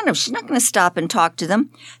right around them. She's not going to stop and talk to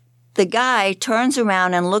them. The guy turns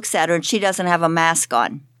around and looks at her, and she doesn't have a mask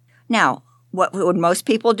on. Now, what would most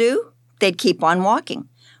people do? They'd keep on walking.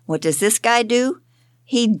 What does this guy do?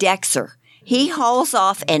 He decks her. He hauls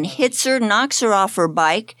off and hits her, knocks her off her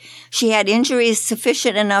bike. She had injuries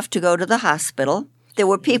sufficient enough to go to the hospital. There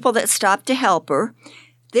were people that stopped to help her.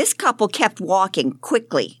 This couple kept walking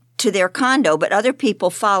quickly to their condo, but other people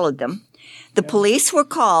followed them. The police were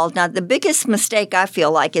called. Now, the biggest mistake I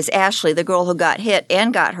feel like is Ashley, the girl who got hit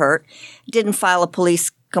and got hurt, didn't file a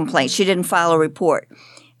police complaint. She didn't file a report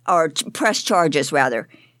or press charges, rather.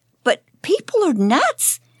 But people are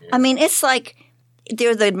nuts. I mean, it's like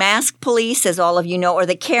they're the mask police, as all of you know, or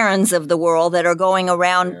the Karens of the world that are going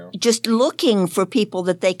around just looking for people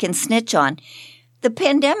that they can snitch on. The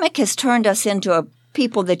pandemic has turned us into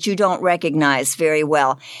people that you don't recognize very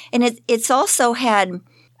well. And it's also had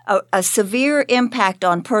a severe impact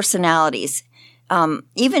on personalities.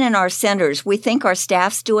 Even in our centers, we think our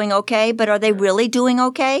staff's doing okay, but are they really doing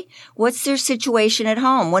okay? What's their situation at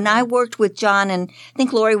home? When I worked with John, and I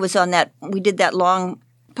think Lori was on that, we did that long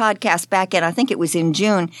podcast back in, I think it was in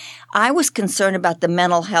June, I was concerned about the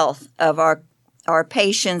mental health of our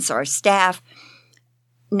patients, our staff.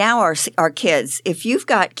 Now our kids, if you've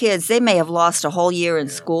got kids, they may have lost a whole year in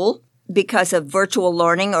school because of virtual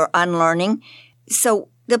learning or unlearning. So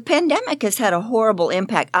the pandemic has had a horrible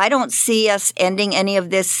impact. I don't see us ending any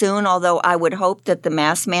of this soon, although I would hope that the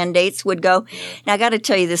mask mandates would go. Now, I got to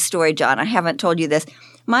tell you this story, John. I haven't told you this.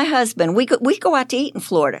 My husband, we go out to eat in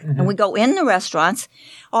Florida, and we go in the restaurants,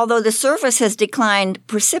 although the service has declined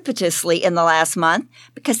precipitously in the last month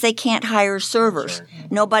because they can't hire servers.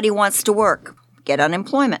 Nobody wants to work, get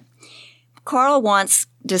unemployment. Carl wants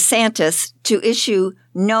DeSantis to issue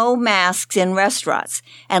no masks in restaurants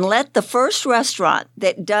and let the first restaurant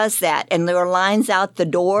that does that and there are lines out the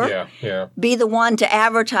door be the one to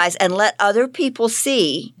advertise and let other people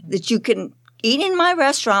see that you can eat in my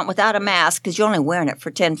restaurant without a mask because you're only wearing it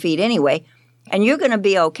for 10 feet anyway, and you're going to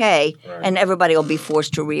be okay, and everybody will be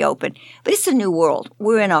forced to reopen. But it's a new world.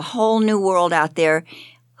 We're in a whole new world out there.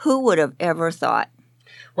 Who would have ever thought?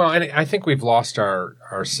 Well, and I think we've lost our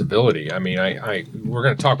civility. I mean, we're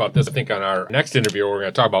going to talk about this, I think, on our next interview. We're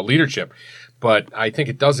going to talk about leadership. But I think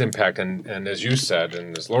it does impact, and as you said,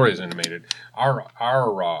 and as Lori has intimated,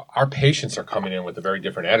 our patients are coming in with a very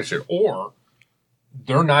different attitude, or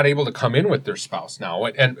they're not able to come in with their spouse now.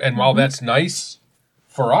 And while that's nice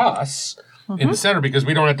for us in the center because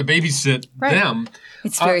we don't have to babysit them,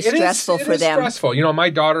 it's very stressful for them. It is stressful. You know, my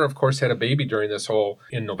daughter, of course, had a baby during this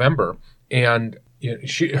in November, and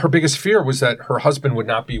her biggest fear was that her husband would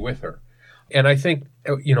not be with her. And I think,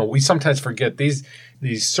 we sometimes forget these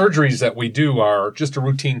surgeries that we do are just a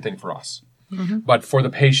routine thing for us. But for the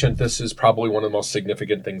patient, this is probably one of the most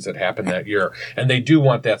significant things that happened that year. And they do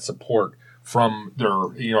want that support from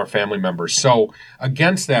their family members. So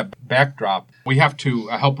against that backdrop, we have to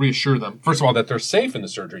help reassure them, first of all, that they're safe in the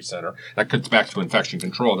surgery center. That gets back to infection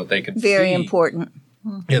control, that they can Very important.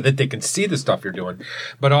 Yeah, that they can see the stuff you're doing.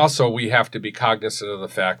 But also we have to be cognizant of the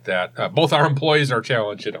fact that both our employees are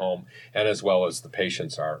challenged at home and as well as the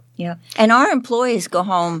patients are. Yeah. And our employees go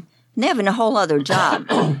home and they have a whole other job.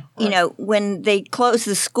 When they close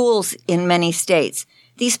the schools in many states,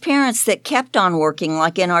 these parents that kept on working,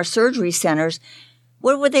 like in our surgery centers,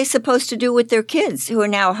 what were they supposed to do with their kids who are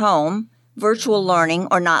now home, virtual learning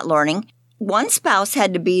or not learning? One spouse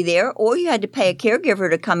had to be there, or you had to pay a caregiver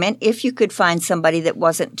to come in if you could find somebody that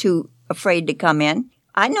wasn't too afraid to come in.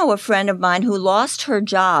 I know a friend of mine who lost her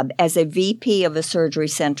job as a VP of a surgery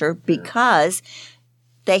center because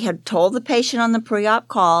they had told the patient on the pre-op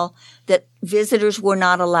call that visitors were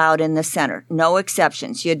not allowed in the center. No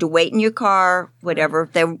exceptions. You had to wait in your car, however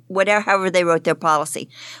they wrote their policy.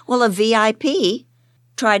 Well, a VIP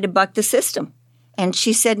tried to buck the system. And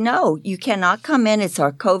she said, no, you cannot come in. It's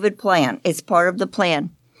our COVID plan. It's part of the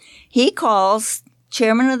plan. He calls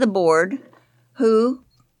chairman of the board who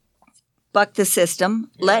bucked the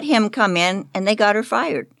system, let him come in, and they got her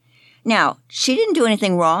fired. Now, she didn't do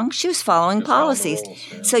anything wrong. She was following policies.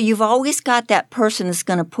 So you've always got that person that's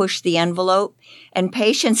going to push the envelope. And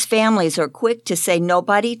patients' families are quick to say,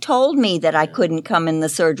 nobody told me that I couldn't come in the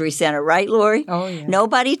surgery center. Right, Lori? Oh, yeah.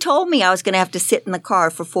 Nobody told me I was going to have to sit in the car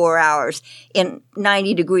for 4 hours in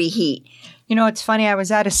 90-degree heat. You know, it's funny. I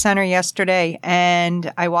was at a center yesterday,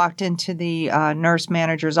 and I walked into the nurse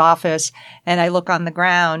manager's office, and I look on the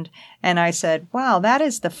ground, and I said, wow, that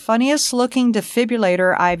is the funniest looking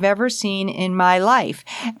defibrillator I've ever seen in my life.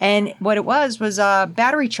 And what it was a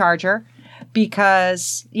battery charger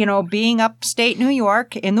because, being upstate New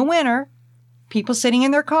York in the winter, people sitting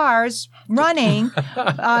in their cars running,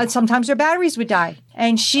 sometimes their batteries would die.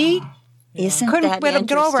 And she couldn't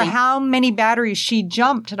get over how many batteries she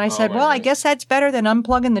jumped. And I said, I guess that's better than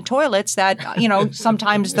unplugging the toilets that,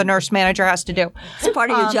 sometimes the nurse manager has to do. It's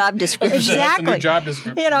part of your job description. Exactly. That's job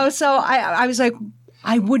description. So I was like,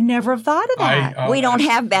 I would never have thought of that. We don't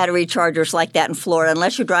have battery chargers like that in Florida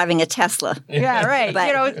unless you're driving a Tesla. Yeah, right.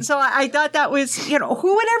 But, so I thought that was, who would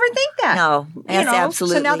ever think that? No, that's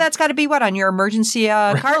absolutely. So now that's got to be on your emergency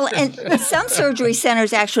car? Well, and some surgery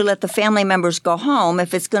centers actually let the family members go home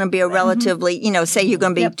if it's going to be a relatively, say you're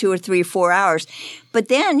going to be 2 or 3 or 4 hours. But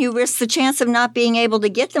then you risk the chance of not being able to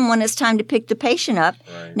get them when it's time to pick the patient up.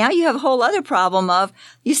 Right. Now you have a whole other problem of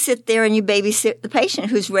you sit there and you babysit the patient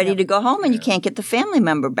who's ready to go home and you can't get the family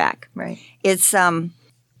member back. Right. It's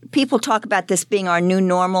people talk about this being our new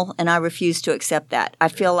normal, and I refuse to accept that. I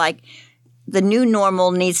feel like the new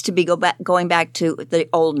normal needs to be going back to the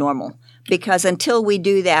old normal, because until we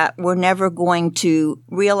do that, we're never going to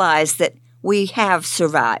realize that we have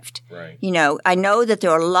survived. Right. I know that there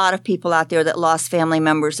are a lot of people out there that lost family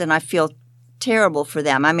members, and I feel terrible for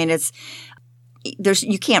them. I mean,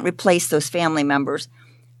 you can't replace those family members.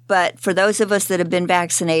 But for those of us that have been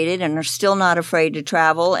vaccinated and are still not afraid to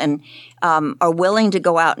travel and are willing to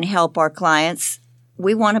go out and help our clients,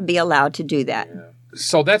 we want to be allowed to do that. Yeah.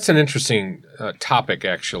 So that's an interesting topic,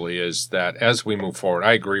 actually, is that as we move forward,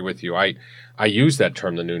 I agree with you. I use that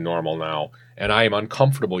term, the new normal, now, and I am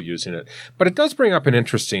uncomfortable using it. But it does bring up an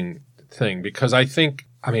interesting thing because I think,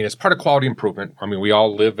 it's part of quality improvement. We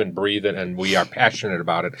all live and breathe it, and we are passionate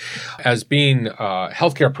about it. As being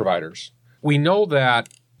healthcare providers, we know that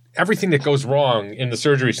everything that goes wrong in the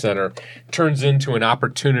surgery center turns into an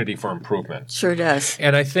opportunity for improvement. Sure does.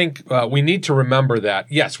 And I think we need to remember that,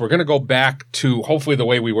 yes, we're going to go back to hopefully the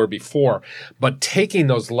way we were before, but taking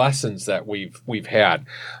those lessons that we've had,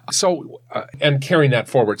 and carrying that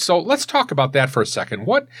forward. So let's talk about that for a second.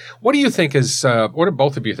 What do you think is, what do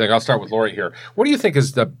both of you think? I'll start with Lori here. What do you think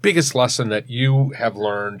is the biggest lesson that you have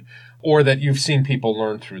learned or that you've seen people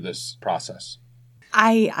learn through this process?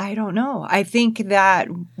 I don't know. I think that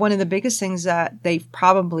one of the biggest things that they've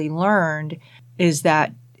probably learned is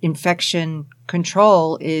that infection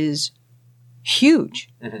control is huge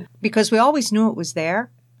because we always knew it was there,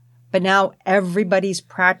 but now everybody's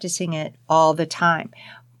practicing it all the time.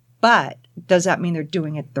 But does that mean they're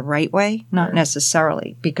doing it the right way? Not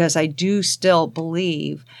necessarily, because I do still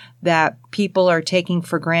believe that people are taking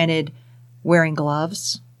for granted wearing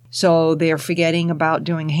gloves. So they're forgetting about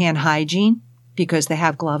doing hand hygiene because they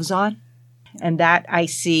have gloves on. And that I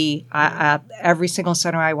see every single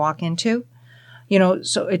center I walk into.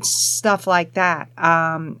 So it's stuff like that.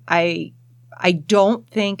 I don't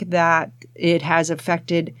think that it has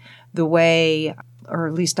affected the way, or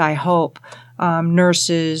at least I hope,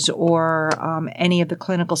 nurses or any of the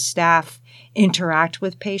clinical staff interact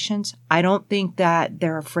with patients. I don't think that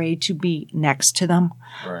they're afraid to be next to them.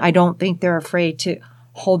 Right. I don't think they're afraid to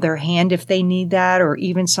hold their hand if they need that, or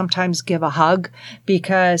even sometimes give a hug,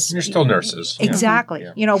 because you're still nurses. Exactly.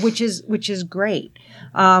 Yeah. Which is great.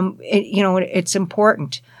 It's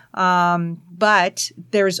important. But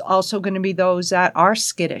there's also going to be those that are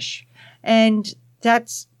skittish, and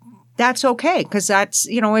that's okay, because that's,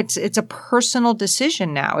 it's a personal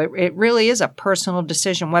decision now. It really is a personal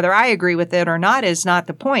decision. Whether I agree with it or not is not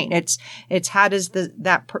the point. It's how does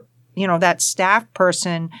that staff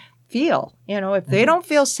person feel? If they don't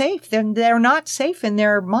feel safe, then they're not safe in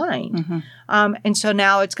their mind. And so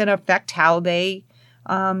now it's going to affect how they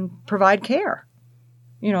provide care,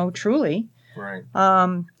 truly. Right.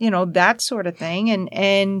 That sort of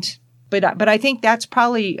thing. But I think that's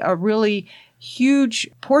probably a really huge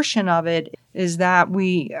portion of it, is that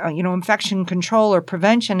we, infection control or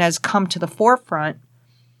prevention has come to the forefront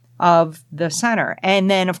of the center.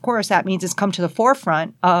 And then, of course, that means it's come to the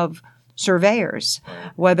forefront of surveyors,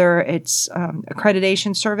 whether it's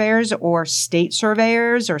accreditation surveyors or state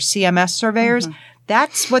surveyors or CMS surveyors.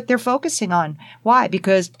 That's what they're focusing on. Why?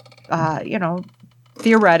 Because,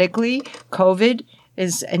 theoretically, COVID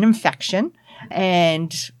is an infection,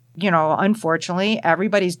 and, unfortunately,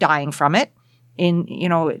 everybody's dying from it,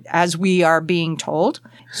 as we are being told.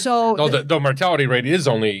 So the mortality rate is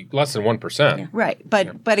only less than 1%. Right.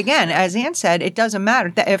 But again, as Ann said, it doesn't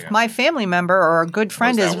matter. If my family member or a good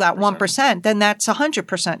friend is that 1%, then that's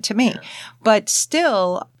 100% to me. Yeah. But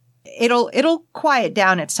still, it'll quiet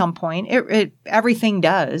down at some point. Everything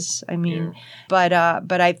does. I mean, but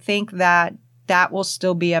I think that will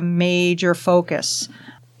still be a major focus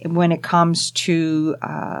when it comes to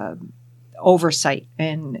oversight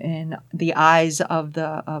in the eyes of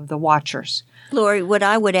the watchers. Lori, what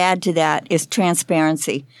I would add to that is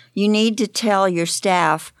transparency. You need to tell your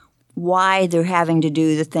staff why they're having to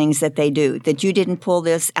do the things that they do, that you didn't pull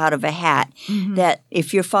this out of a hat, that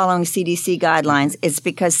if you're following CDC guidelines, it's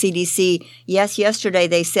because CDC, yes, yesterday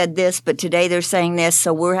they said this, but today they're saying this,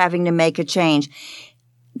 so we're having to make a change.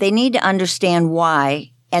 They need to understand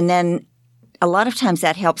why, and then a lot of times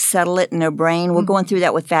that helps settle it in their brain. We're going through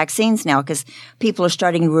that with vaccines now because people are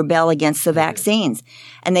starting to rebel against the vaccines.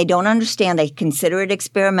 And they don't understand. They consider it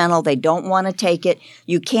experimental. They don't want to take it.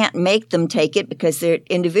 You can't make them take it because they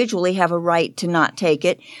individually have a right to not take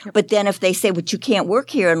it. Yep. But then if they say, but you can't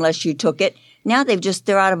work here unless you took it, now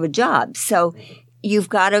they're out of a job. So you've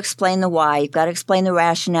got to explain the why. You've got to explain the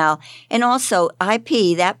rationale. And also,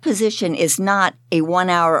 IP, that position is not a 1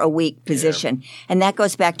 hour a week position. Yeah. And that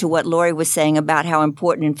goes back to what Lori was saying about how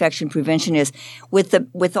important infection prevention is.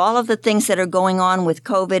 With all of the things that are going on with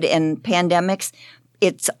COVID and pandemics,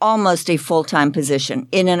 it's almost a full-time position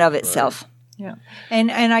in and of itself. Right. Yeah.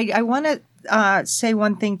 And I want to say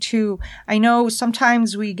one thing, too. I know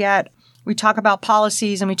sometimes we talk about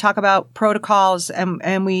policies and we talk about protocols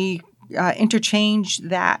and we interchange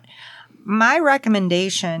that. My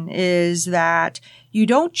recommendation is that you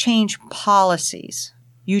don't change policies,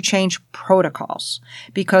 you change protocols,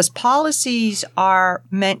 because policies are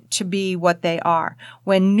meant to be what they are.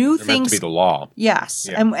 When new They're things meant to be the law. Yes.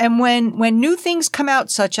 Yeah. And when new things come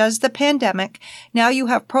out, such as the pandemic, now you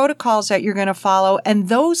have protocols that you're going to follow, and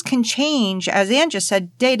those can change, as Ann just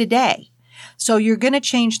said, day to day. So you're going to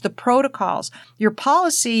change the protocols. Your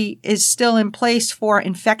policy is still in place for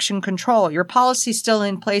infection control. Your policy is still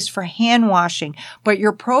in place for hand washing, but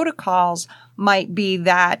your protocols might be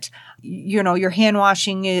that, your hand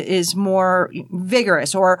washing is more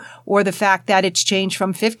vigorous, or the fact that it's changed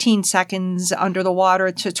from 15 seconds under the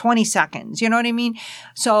water to 20 seconds. You know what I mean?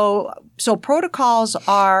 So protocols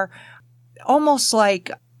are almost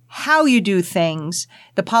like how you do things.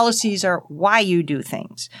 The policies are why you do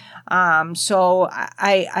things. So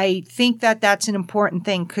I think that that's an important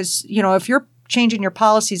thing, because, if you're changing your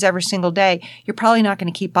policies every single day, you're probably not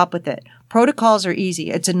going to keep up with it. Protocols are easy.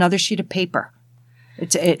 It's another sheet of paper.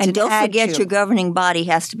 And don't forget, your governing body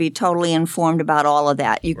has to be totally informed about all of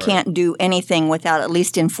that. You can't do anything without at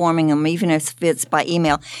least informing them, even if it's by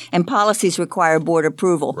email. And policies require board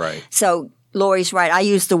approval. Right. So Lori's right. I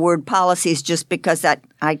use the word policies just because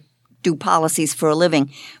I do policies for a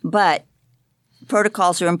living. But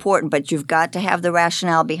protocols are important, but you've got to have the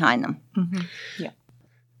rationale behind them. Mm-hmm. Yeah.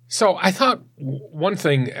 So I thought one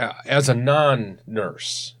thing as a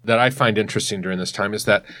non-nurse that I find interesting during this time is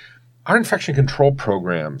that our infection control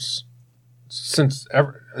programs,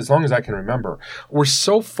 as long as I can remember, were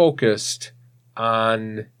so focused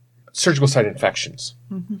on surgical site infections.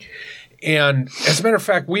 Mm-hmm. And as a matter of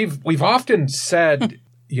fact, we've often said,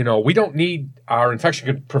 we don't need our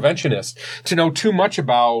infection preventionists to know too much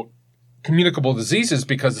about communicable diseases,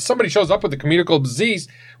 because if somebody shows up with a communicable disease,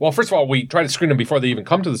 well, first of all, we try to screen them before they even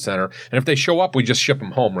come to the center. And if they show up, we just ship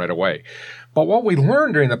them home right away. But what we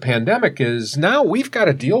learned during the pandemic is now we've got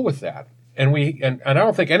to deal with that. And I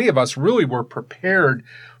don't think any of us really were prepared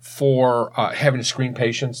for having to screen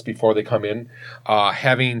patients before they come in,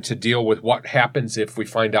 having to deal with what happens if we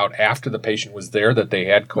find out after the patient was there that they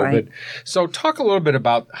had COVID. Right. So talk a little bit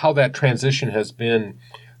about how that transition has been,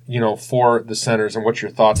 for the centers, and what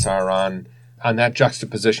your thoughts are on that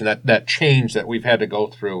juxtaposition, that change that we've had to go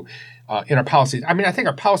through in our policies. I mean, I think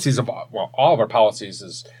our policies all of our policies,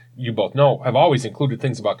 as you both know, have always included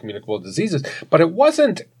things about communicable diseases, but it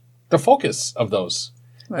wasn't the focus of those.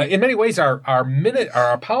 Right. In many ways,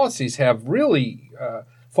 our policies have really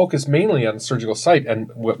focused mainly on the surgical site,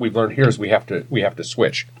 and what we've learned here is we have to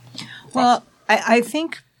switch. Well, I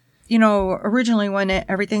think, originally when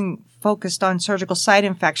everything focused on surgical site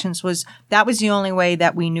infections that was the only way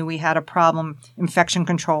that we knew we had a problem infection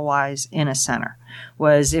control wise in a center,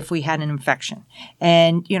 was if we had an infection.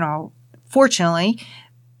 And, fortunately,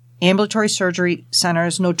 ambulatory surgery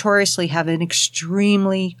centers notoriously have an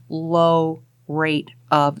extremely low rate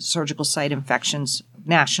of surgical site infections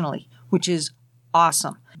nationally, which is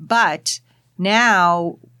awesome. But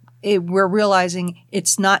now we're realizing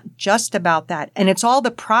it's not just about that. And it's all the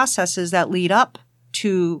processes that lead up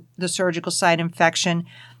to the surgical site infection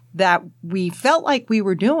that we felt like we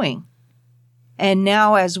were doing. And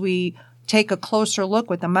now as we take a closer look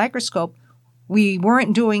with the microscope, we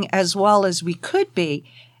weren't doing as well as we could be.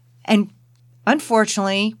 And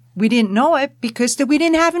unfortunately, we didn't know it because we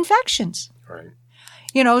didn't have infections. Right.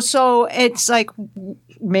 So it's like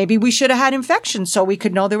maybe we should have had infections so we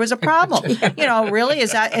could know there was a problem. Really,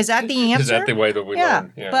 is that the answer? Is that the way that we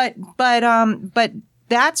learn? Yeah. But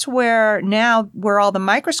that's where all the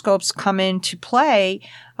microscopes come into play,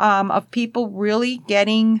 of people really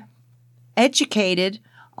getting educated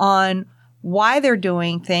on why they're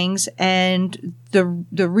doing things and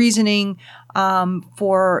the reasoning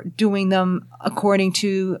for doing them according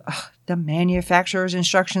to the manufacturer's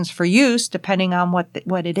instructions for use, depending on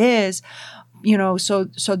what it is.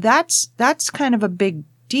 So that's kind of a big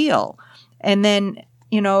deal. And then,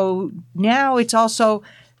 now it's also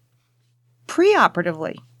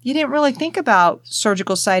preoperatively. You didn't really think about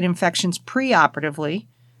surgical site infections preoperatively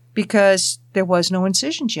because there was no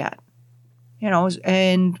incisions yet. So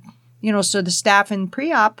the staff in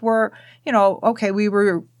pre-op were, okay, we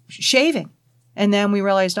were shaving. And then we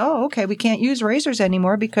realized, we can't use razors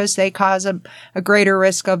anymore because they cause a greater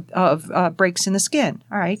risk of breaks in the skin.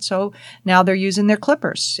 All right, so now they're using their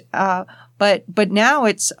clippers. But now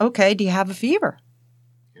it's, okay, do you have a fever?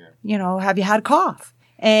 Yeah. Have you had a cough?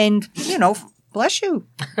 And, bless you,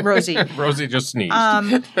 Rosie. Rosie just sneezed.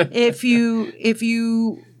 If you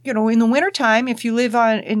in the wintertime, if you live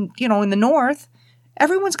in the north,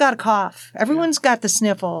 everyone's got a cough. Everyone's got the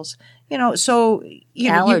sniffles. So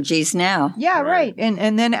allergies now. Yeah, right.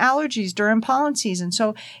 And then allergies during pollen season.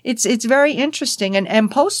 So it's very interesting.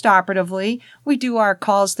 And post-operatively, we do our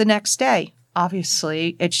calls the next day.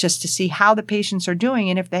 Obviously, it's just to see how the patients are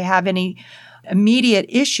doing and if they have any immediate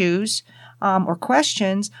issues or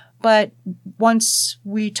questions. But once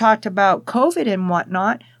we talked about COVID and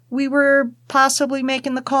whatnot, we were possibly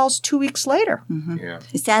making the calls 2 weeks later. Mm-hmm. Yeah.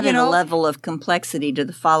 It's added a level of complexity to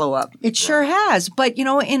the follow-up. It sure has. But,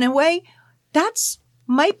 in a way, that's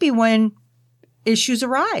might be when issues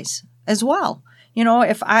arise as well.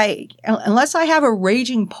 Unless I have a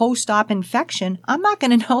raging post-op infection, I'm not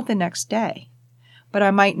going to know the next day, but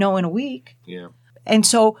I might know in a week. Yeah. And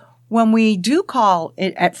so when we do call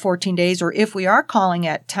it at 14 days, or if we are calling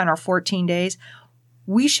at 10 or 14 days,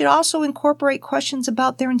 we should also incorporate questions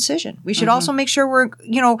about their incision. We should also make sure we're,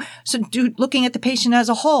 looking at the patient as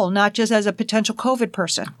a whole, not just as a potential COVID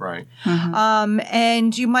person. Right. Mm-hmm.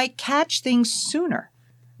 And you might catch things sooner,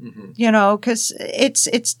 because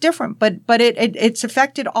it's different, but it's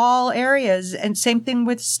affected all areas. And same thing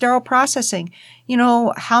with sterile processing.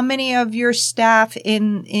 How many of your staff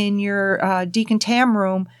in your decontam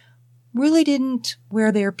room really didn't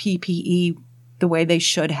wear their PPE the way they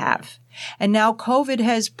should have? And now COVID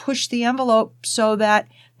has pushed the envelope so that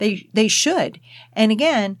they should. And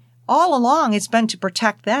again, all along it's been to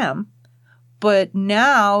protect them, but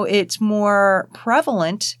now it's more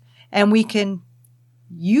prevalent, and we can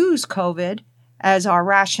use COVID as our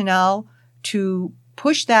rationale to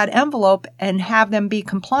push that envelope and have them be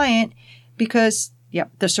compliant, because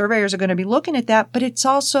the surveyors are going to be looking at that, but it's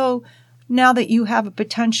also now that you have a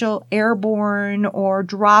potential airborne or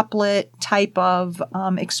droplet type of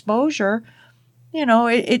exposure,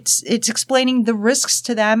 it's explaining the risks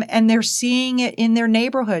to them, and they're seeing it in their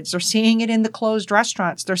neighborhoods. They're seeing it in the closed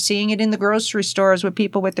restaurants. They're seeing it in the grocery stores with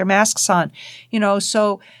people with their masks on.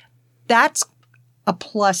 So that's a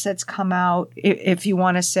plus that's come out, if you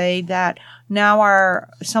want to say that now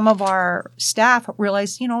some of our staff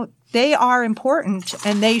realize, they are important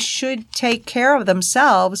and they should take care of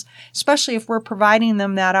themselves, especially if we're providing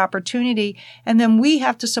them that opportunity. And then we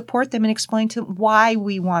have to support them and explain to them why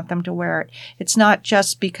we want them to wear it. It's not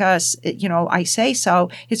just because, I say so.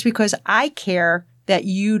 It's because I care that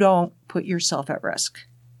you don't put yourself at risk.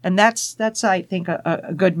 And that's I think,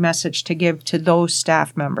 a good message to give to those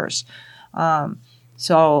staff members.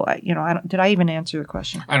 So, did I even answer your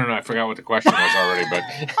question? I don't know. I forgot what the question was already, but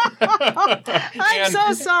I'm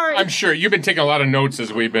so sorry. I'm sure you've been taking a lot of notes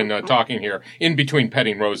as we've been talking here, in between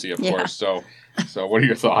petting Rosie, of course. So what are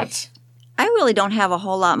your thoughts? I really don't have a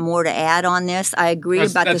whole lot more to add on this. I agree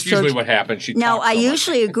about that's usually what happens. I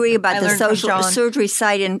usually agree about the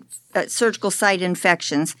surgical site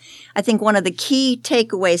infections. I think one of the key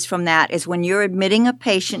takeaways from that is when you're admitting a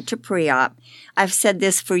patient to pre-op. I've said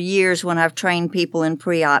this for years when I've trained people in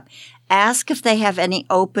pre-op. Ask if they have any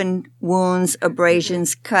open wounds,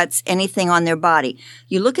 abrasions, cuts, anything on their body.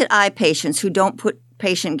 You look at eye patients who don't put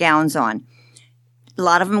patient gowns on. A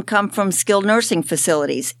lot of them come from skilled nursing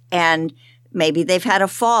facilities, and maybe they've had a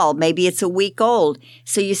fall. Maybe it's a week old.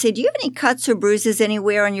 So you say, do you have any cuts or bruises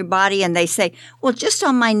anywhere on your body? And they say, well, just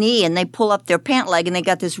on my knee. And they pull up their pant leg and they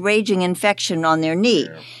got this raging infection on their knee.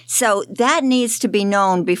 Yeah. So that needs to be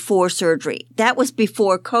known before surgery. That was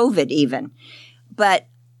before COVID even. But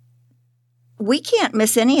we can't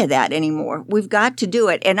miss any of that anymore. We've got to do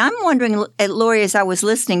it. And I'm wondering, Lori, as I was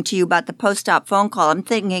listening to you about the post-op phone call, I'm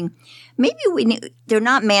thinking, maybe they're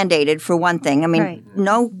not mandated, for one thing. I mean, right.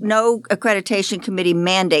 No accreditation committee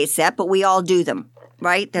mandates that, but we all do them,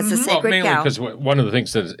 right? That's a sacred mainly cow. Because one of the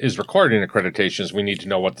things that is required in accreditation is we need to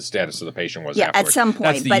know what the status of the patient was afterwards. At some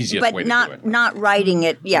point. That's the easiest way to do it. Not writing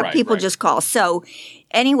it. Yeah, right, people just call. So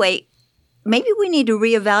anyway, maybe we need to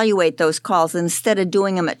reevaluate those calls. Instead of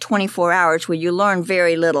doing them at 24 hours where you learn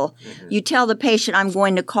very little, you tell the patient, I'm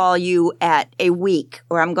going to call you at a week,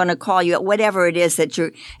 or I'm going to call you at whatever it is that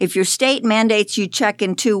if your state mandates you check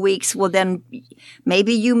in 2 weeks, well, then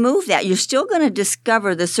maybe you move that. You're still going to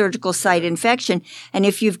discover the surgical site infection. And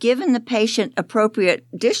if you've given the patient appropriate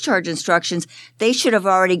discharge instructions, they should have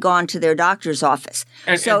already gone to their doctor's office.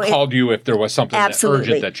 And called you if there was something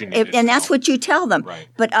urgent that you needed. And that's what you tell them. Right.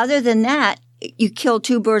 But other than that, you kill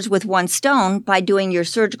two birds with one stone by doing your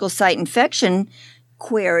surgical site infection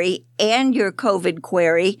query and your COVID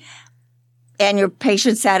query and your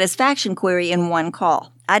patient satisfaction query in one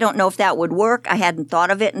call. I don't know if that would work. I hadn't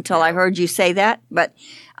thought of it until I heard you say that. But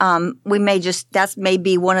that may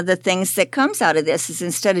be one of the things that comes out of this is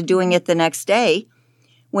instead of doing it the next day,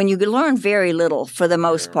 when you learn very little for the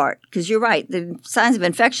most part. Because you're right, the signs of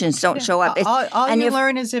infections don't show up. All you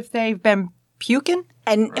learn is if they've been puking.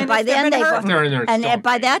 And by then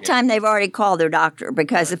by that time they've already called their doctor,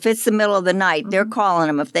 because if it's the middle of the night, they're calling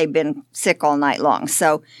them if they've been sick all night long.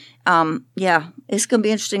 So, it's going to be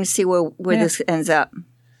interesting to see where this ends up.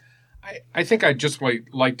 I think I'd just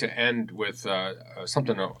like to end with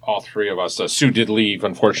something all three of us. Sue did leave.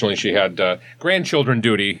 Unfortunately, she had grandchildren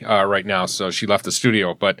duty right now, so she left the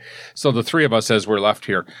studio. But so the three of us, as we're left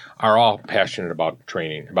here, are all passionate about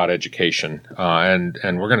training, about education, and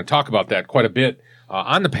we're going to talk about that quite a bit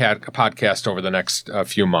on the podcast over the next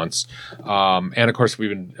few months. And of course, we've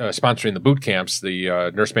been sponsoring the boot camps,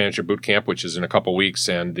 the Nurse Manager Boot Camp, which is in a couple weeks,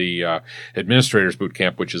 and the Administrators Boot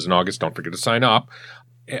Camp, which is in August. Don't forget to sign up.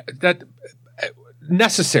 That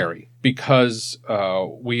necessary because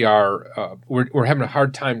we're having a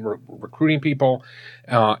hard time recruiting people,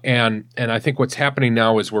 and I think what's happening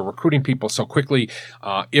now is we're recruiting people so quickly.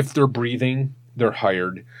 If they're breathing, they're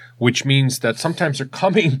hired, which means that sometimes they're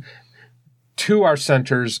coming to our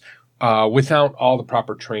centers without all the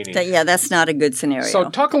proper training. That's not a good scenario. So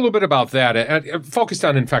talk a little bit about that. Focused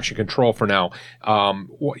on infection control for now.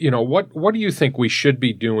 What do you think we should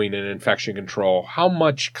be doing in infection control? How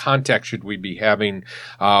much contact should we be having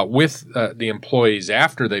with the employees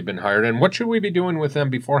after they've been hired? And what should we be doing with them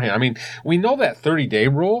beforehand? I mean, we know that 30-day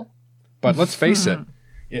rule, but let's face it.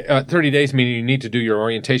 30 days meaning you need to do your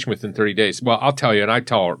orientation within 30 days. Well, I'll tell you, and I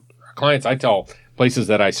tell our clients, I tell places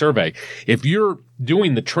that I survey, if you're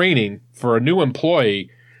doing the training for a new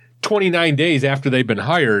employee 29 days after they've been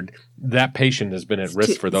hired, that patient has been at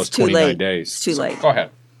risk for those 29 days. It's too late. Go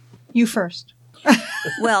ahead. You first.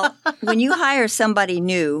 Well, when you hire somebody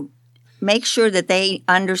new, make sure that they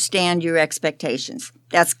understand your expectations.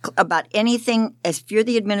 That's about anything. If you're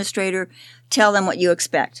the administrator, tell them what you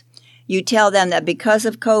expect. You tell them that because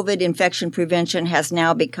of COVID, infection prevention has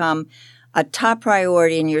now become a top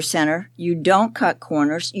priority in your center. You don't cut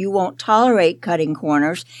corners. You won't tolerate cutting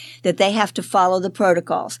corners, that they have to follow the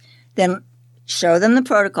protocols. Then show them the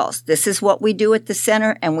protocols. This is what we do at the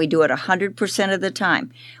center, and we do it 100% of the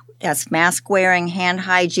time. That's mask wearing, hand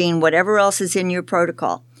hygiene, whatever else is in your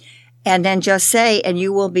protocol. And then just say, and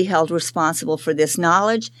you will be held responsible for this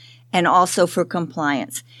knowledge and also for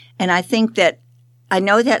compliance. And I think that, I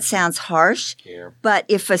know that sounds harsh, but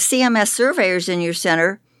if a CMS surveyor is in your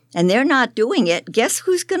center, and they're not doing it, guess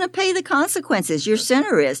who's going to pay the consequences? Your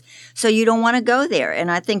center is. So you don't want to go there.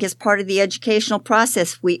 And I think as part of the educational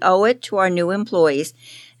process, we owe it to our new employees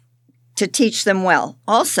to teach them well.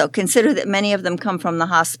 Also, consider that many of them come from the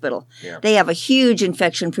hospital. Yeah. They have a huge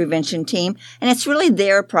infection prevention team, and it's really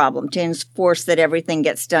their problem to enforce that everything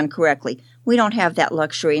gets done correctly. We don't have that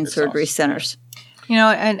luxury in surgery centers. You know,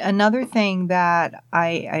 and another thing that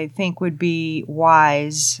I think would be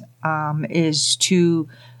wise is to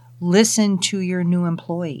listen to your new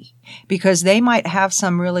employee, because they might have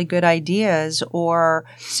some really good ideas or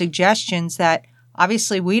suggestions that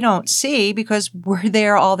obviously we don't see because we're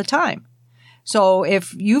there all the time. So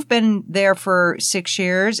if you've been there for 6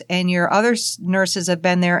 years and your other nurses have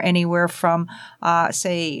been there anywhere from,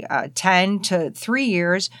 10 to 3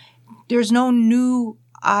 years, there's no new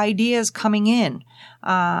ideas coming in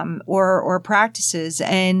or practices.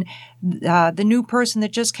 And the new person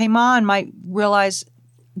that just came on might realize,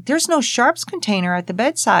 there's no sharps container at the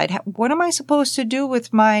bedside. What am I supposed to do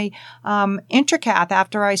with my Intracath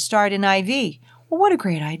after I start an IV? Well, what a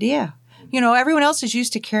great idea. You know, everyone else is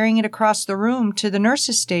used to carrying it across the room to the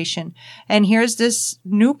nurse's station. And here's this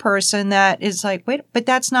new person that is like, wait, but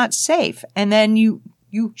that's not safe. And then you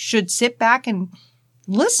should sit back and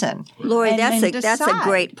listen. Lori, that's a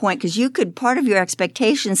great point, because part of your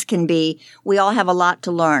expectations can be, we all have a lot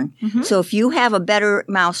to learn. Mm-hmm. So if you have a better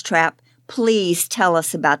mousetrap, please tell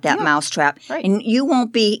us about that mousetrap. Right. And you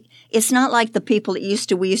won't be, it's not like the people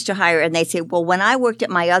that we used to hire and they say, well, when I worked at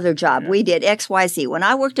my other job, we did X, Y, Z. When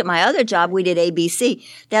I worked at my other job, we did A, B, C.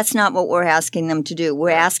 That's not what we're asking them to do.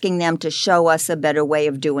 We're asking them to show us a better way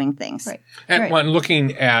of doing things. Right. And when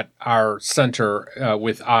looking at our center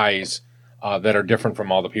with eyes that are different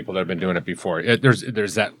from all the people that have been doing it before. There's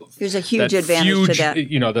a huge advantage to that.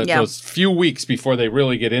 You know, those few weeks before they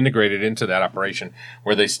really get integrated into that operation,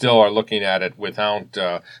 where they still are looking at it without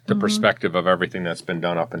the perspective of everything that's been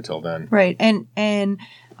done up until then. Right, and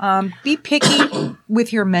be picky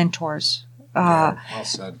with your mentors. Well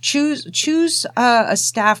said. Choose a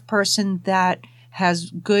staff person that has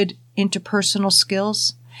good interpersonal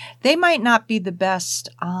skills. They might not be the best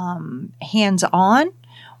hands-on,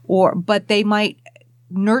 but they might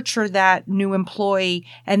nurture that new employee,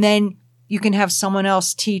 and then you can have someone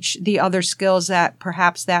else teach the other skills that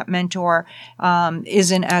perhaps that mentor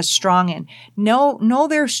isn't as strong in. Know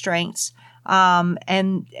their strengths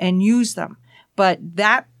and use them. But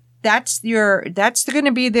that's going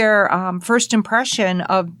to be their first impression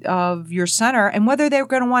of your center and whether they're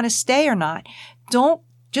going to want to stay or not. Don't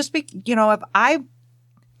just be, if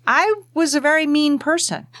I was a very mean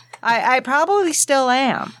person. I probably still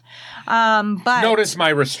am. But notice my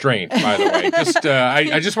restraint, by the way.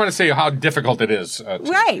 I just want to say how difficult it is.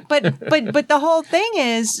 Right, but the whole thing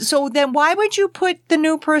is, so then why would you put the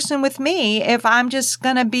new person with me if I'm just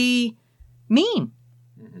going to be mean?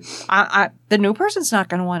 The new person's not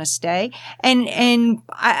going to want to stay, and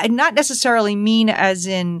not necessarily mean as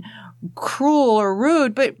in cruel or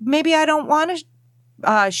rude, but maybe I don't want to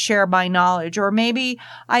share my knowledge, or maybe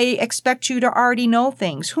I expect you to already know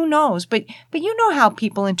things. Who knows? But you know how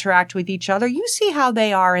people interact with each other. You see how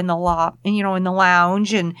they are in the in the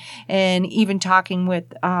lounge, and even talking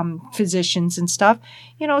with physicians and stuff.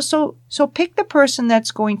 So pick the person that's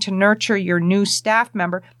going to nurture your new staff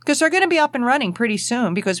member, because they're going to be up and running pretty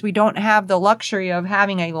soon, because we don't have the luxury of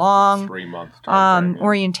having a long 3-month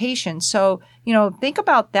orientation. So think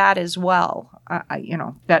about that as well.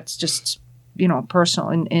 That's just personal.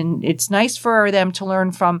 And it's nice for them to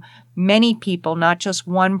learn from many people, not just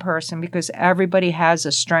one person, because everybody has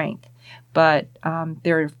a strength. But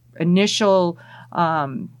their initial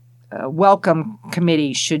welcome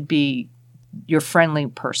committee should be your friendly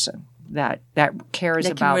person that cares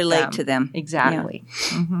that about can relate them. to them. Exactly.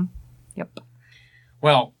 Yeah. Mm-hmm. Yep.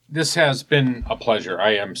 Well, this has been a pleasure.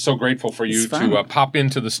 I am so grateful for you to pop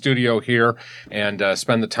into the studio here and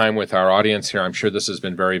spend the time with our audience here. I'm sure this has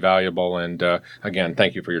been very valuable. And again,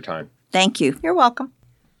 thank you for your time. Thank you. You're welcome.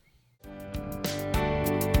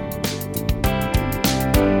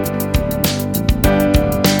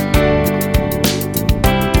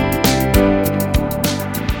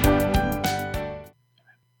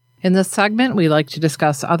 In this segment, we like to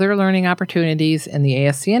discuss other learning opportunities in the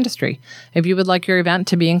ASC industry. If you would like your event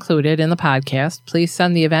to be included in the podcast, please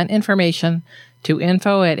send the event information to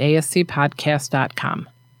info@ascpodcast.com.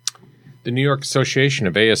 The New York Association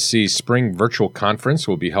of ASC Spring Virtual Conference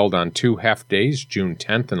will be held on 2 half-days, June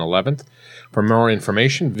 10th and 11th. For more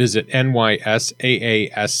information, visit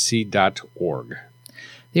nysaasc.org.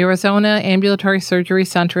 The Arizona Ambulatory Surgery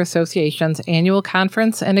Center Association's annual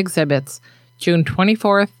conference and exhibits, June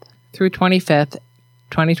 24th through 25th,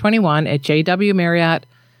 2021 at JW Marriott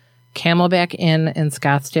Camelback Inn in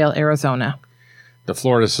Scottsdale, Arizona. The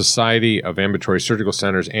Florida Society of Ambulatory Surgical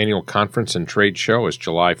Centers annual conference and trade show is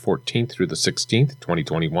July 14th through the 16th,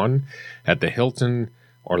 2021 at the Hilton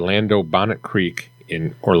Orlando Bonnet Creek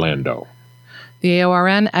in Orlando. The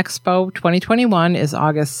AORN Expo 2021 is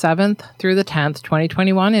August 7th through the 10th,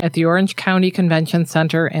 2021 at the Orange County Convention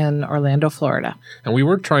Center in Orlando, Florida. And we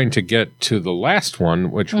were trying to get to the last one,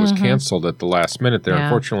 which was canceled at the last minute there. Yeah.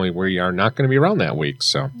 Unfortunately, we are not going to be around that week.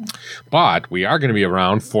 But we are going to be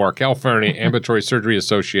around for California Ambulatory Surgery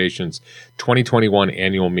Association's 2021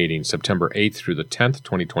 annual meeting, September 8th through the 10th,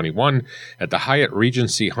 2021 at the Hyatt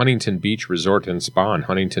Regency Huntington Beach Resort and Spa in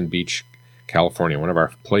Huntington Beach, California, one of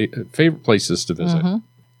our favorite places to visit.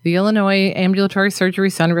 The Illinois Ambulatory Surgery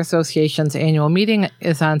Center Association's annual meeting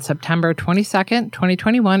is on September 22nd,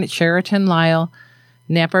 2021 at Sheraton Lisle,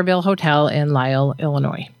 Naperville Hotel in Lisle,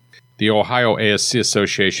 Illinois. The Ohio ASC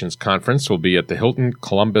Association's conference will be at the Hilton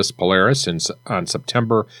Columbus Polaris on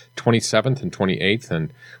September 27th and 28th,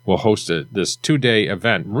 and we'll host this 2-day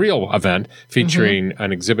real event, featuring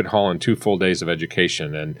an exhibit hall and 2 full days of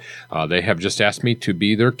education. And they have just asked me to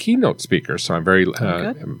be their keynote speaker, so I'm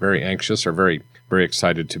very anxious or very, very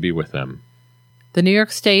excited to be with them. The New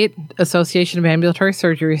York State Association of Ambulatory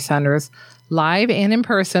Surgery Centers live and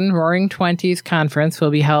in-person Roaring Twenties conference will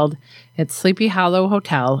be held at Sleepy Hollow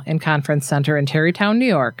Hotel and Conference Center in Tarrytown, New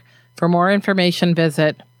York. For more information,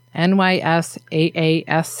 visit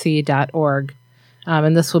nysaasc.org.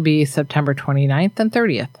 And this will be September 29th and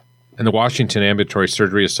 30th. And the Washington Ambulatory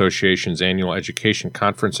Surgery Association's annual education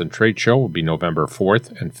conference and trade show will be November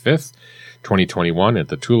 4th and 5th, 2021 at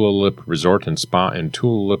the Tulalip Resort and Spa in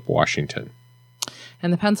Tulalip, Washington.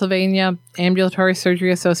 And the Pennsylvania Ambulatory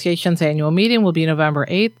Surgery Association's annual meeting will be November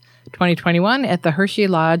 8th, 2021 at the Hershey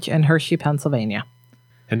Lodge in Hershey, Pennsylvania.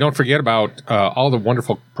 And don't forget about all the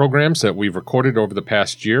wonderful programs that we've recorded over the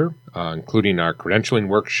past year, including our credentialing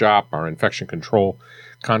workshop, our infection control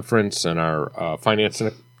conference, and our finance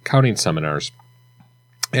and accounting seminars.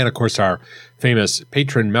 And, of course, our famous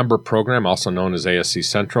patron member program, also known as ASC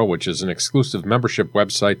Central, which is an exclusive membership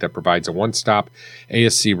website that provides a one-stop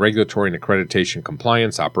ASC regulatory and accreditation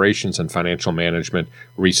compliance, operations, and financial management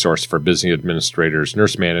resource for busy administrators,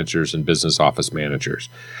 nurse managers, and business office managers.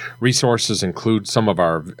 Resources include some of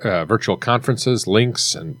our virtual conferences,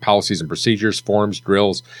 links, and policies and procedures, forms,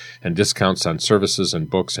 drills, and discounts on services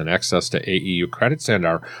and books, and access to AEU credits, and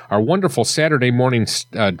our wonderful Saturday morning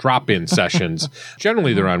drop-in sessions.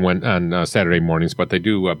 Generally, they're on Saturday mornings, but they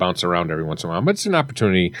do bounce around every once in a while. But it's an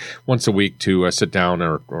opportunity once a week to sit down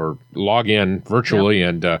or log in virtually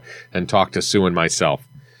and talk to Sue and myself.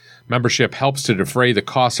 Membership helps to defray the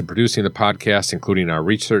cost of producing the podcast, including our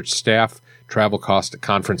research staff, travel costs at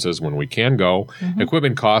conferences when we can go,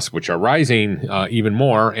 equipment costs, which are rising even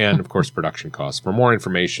more, and, of course, production costs. For more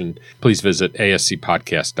information, please visit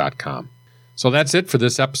ascpodcast.com. So that's it for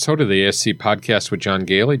this episode of the ASC Podcast with John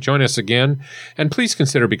Gailey. Join us again, and please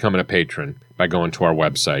consider becoming a patron by going to our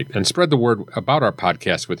website and spread the word about our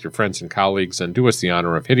podcast with your friends and colleagues, and do us the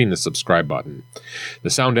honor of hitting the subscribe button.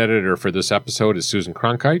 The sound editor for this episode is Susan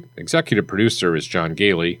Cronkite. Executive producer is John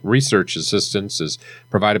Gailey. Research assistance is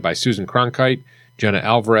provided by Susan Cronkite, Jenna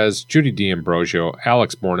Alvarez, Judy D'Ambrosio,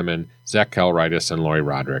 Alex Borneman, Zach Kalritis, and Lori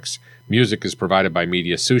Rodericks. Music is provided by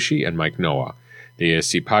Media Sushi and Mike Noah. The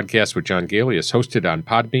ASC Podcast with John Gailey is hosted on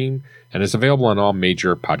Podbean and is available on all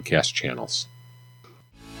major podcast channels.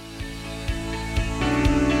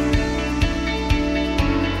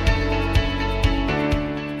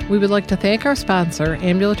 We would like to thank our sponsor,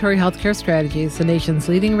 Ambulatory Healthcare Strategies, the nation's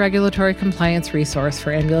leading regulatory compliance resource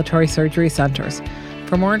for ambulatory surgery centers.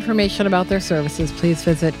 For more information about their services, please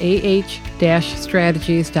visit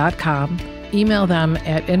ah-strategies.com, email them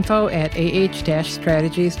at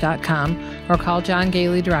info@ah-strategies.com, or call John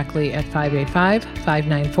Gailey directly at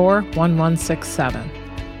 585-594-1167.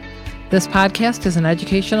 This podcast is an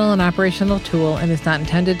educational and operational tool and is not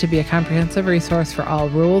intended to be a comprehensive resource for all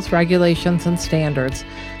rules, regulations, and standards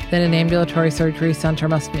that an ambulatory surgery center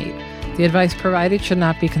must meet. The advice provided should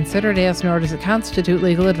not be considered as, nor does it constitute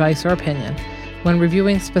legal advice or opinion. When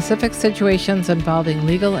reviewing specific situations involving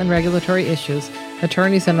legal and regulatory issues,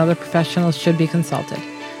 attorneys and other professionals should be consulted.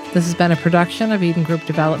 This has been a production of Eden Group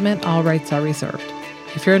Development. All rights are reserved.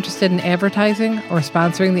 If you're interested in advertising or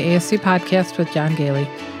sponsoring the ASC Podcast with John Gailey,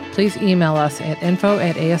 please email us at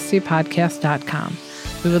info@ascpodcast.com.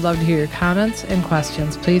 We would love to hear your comments and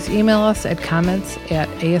questions. Please email us at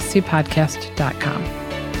comments@ascpodcast.com.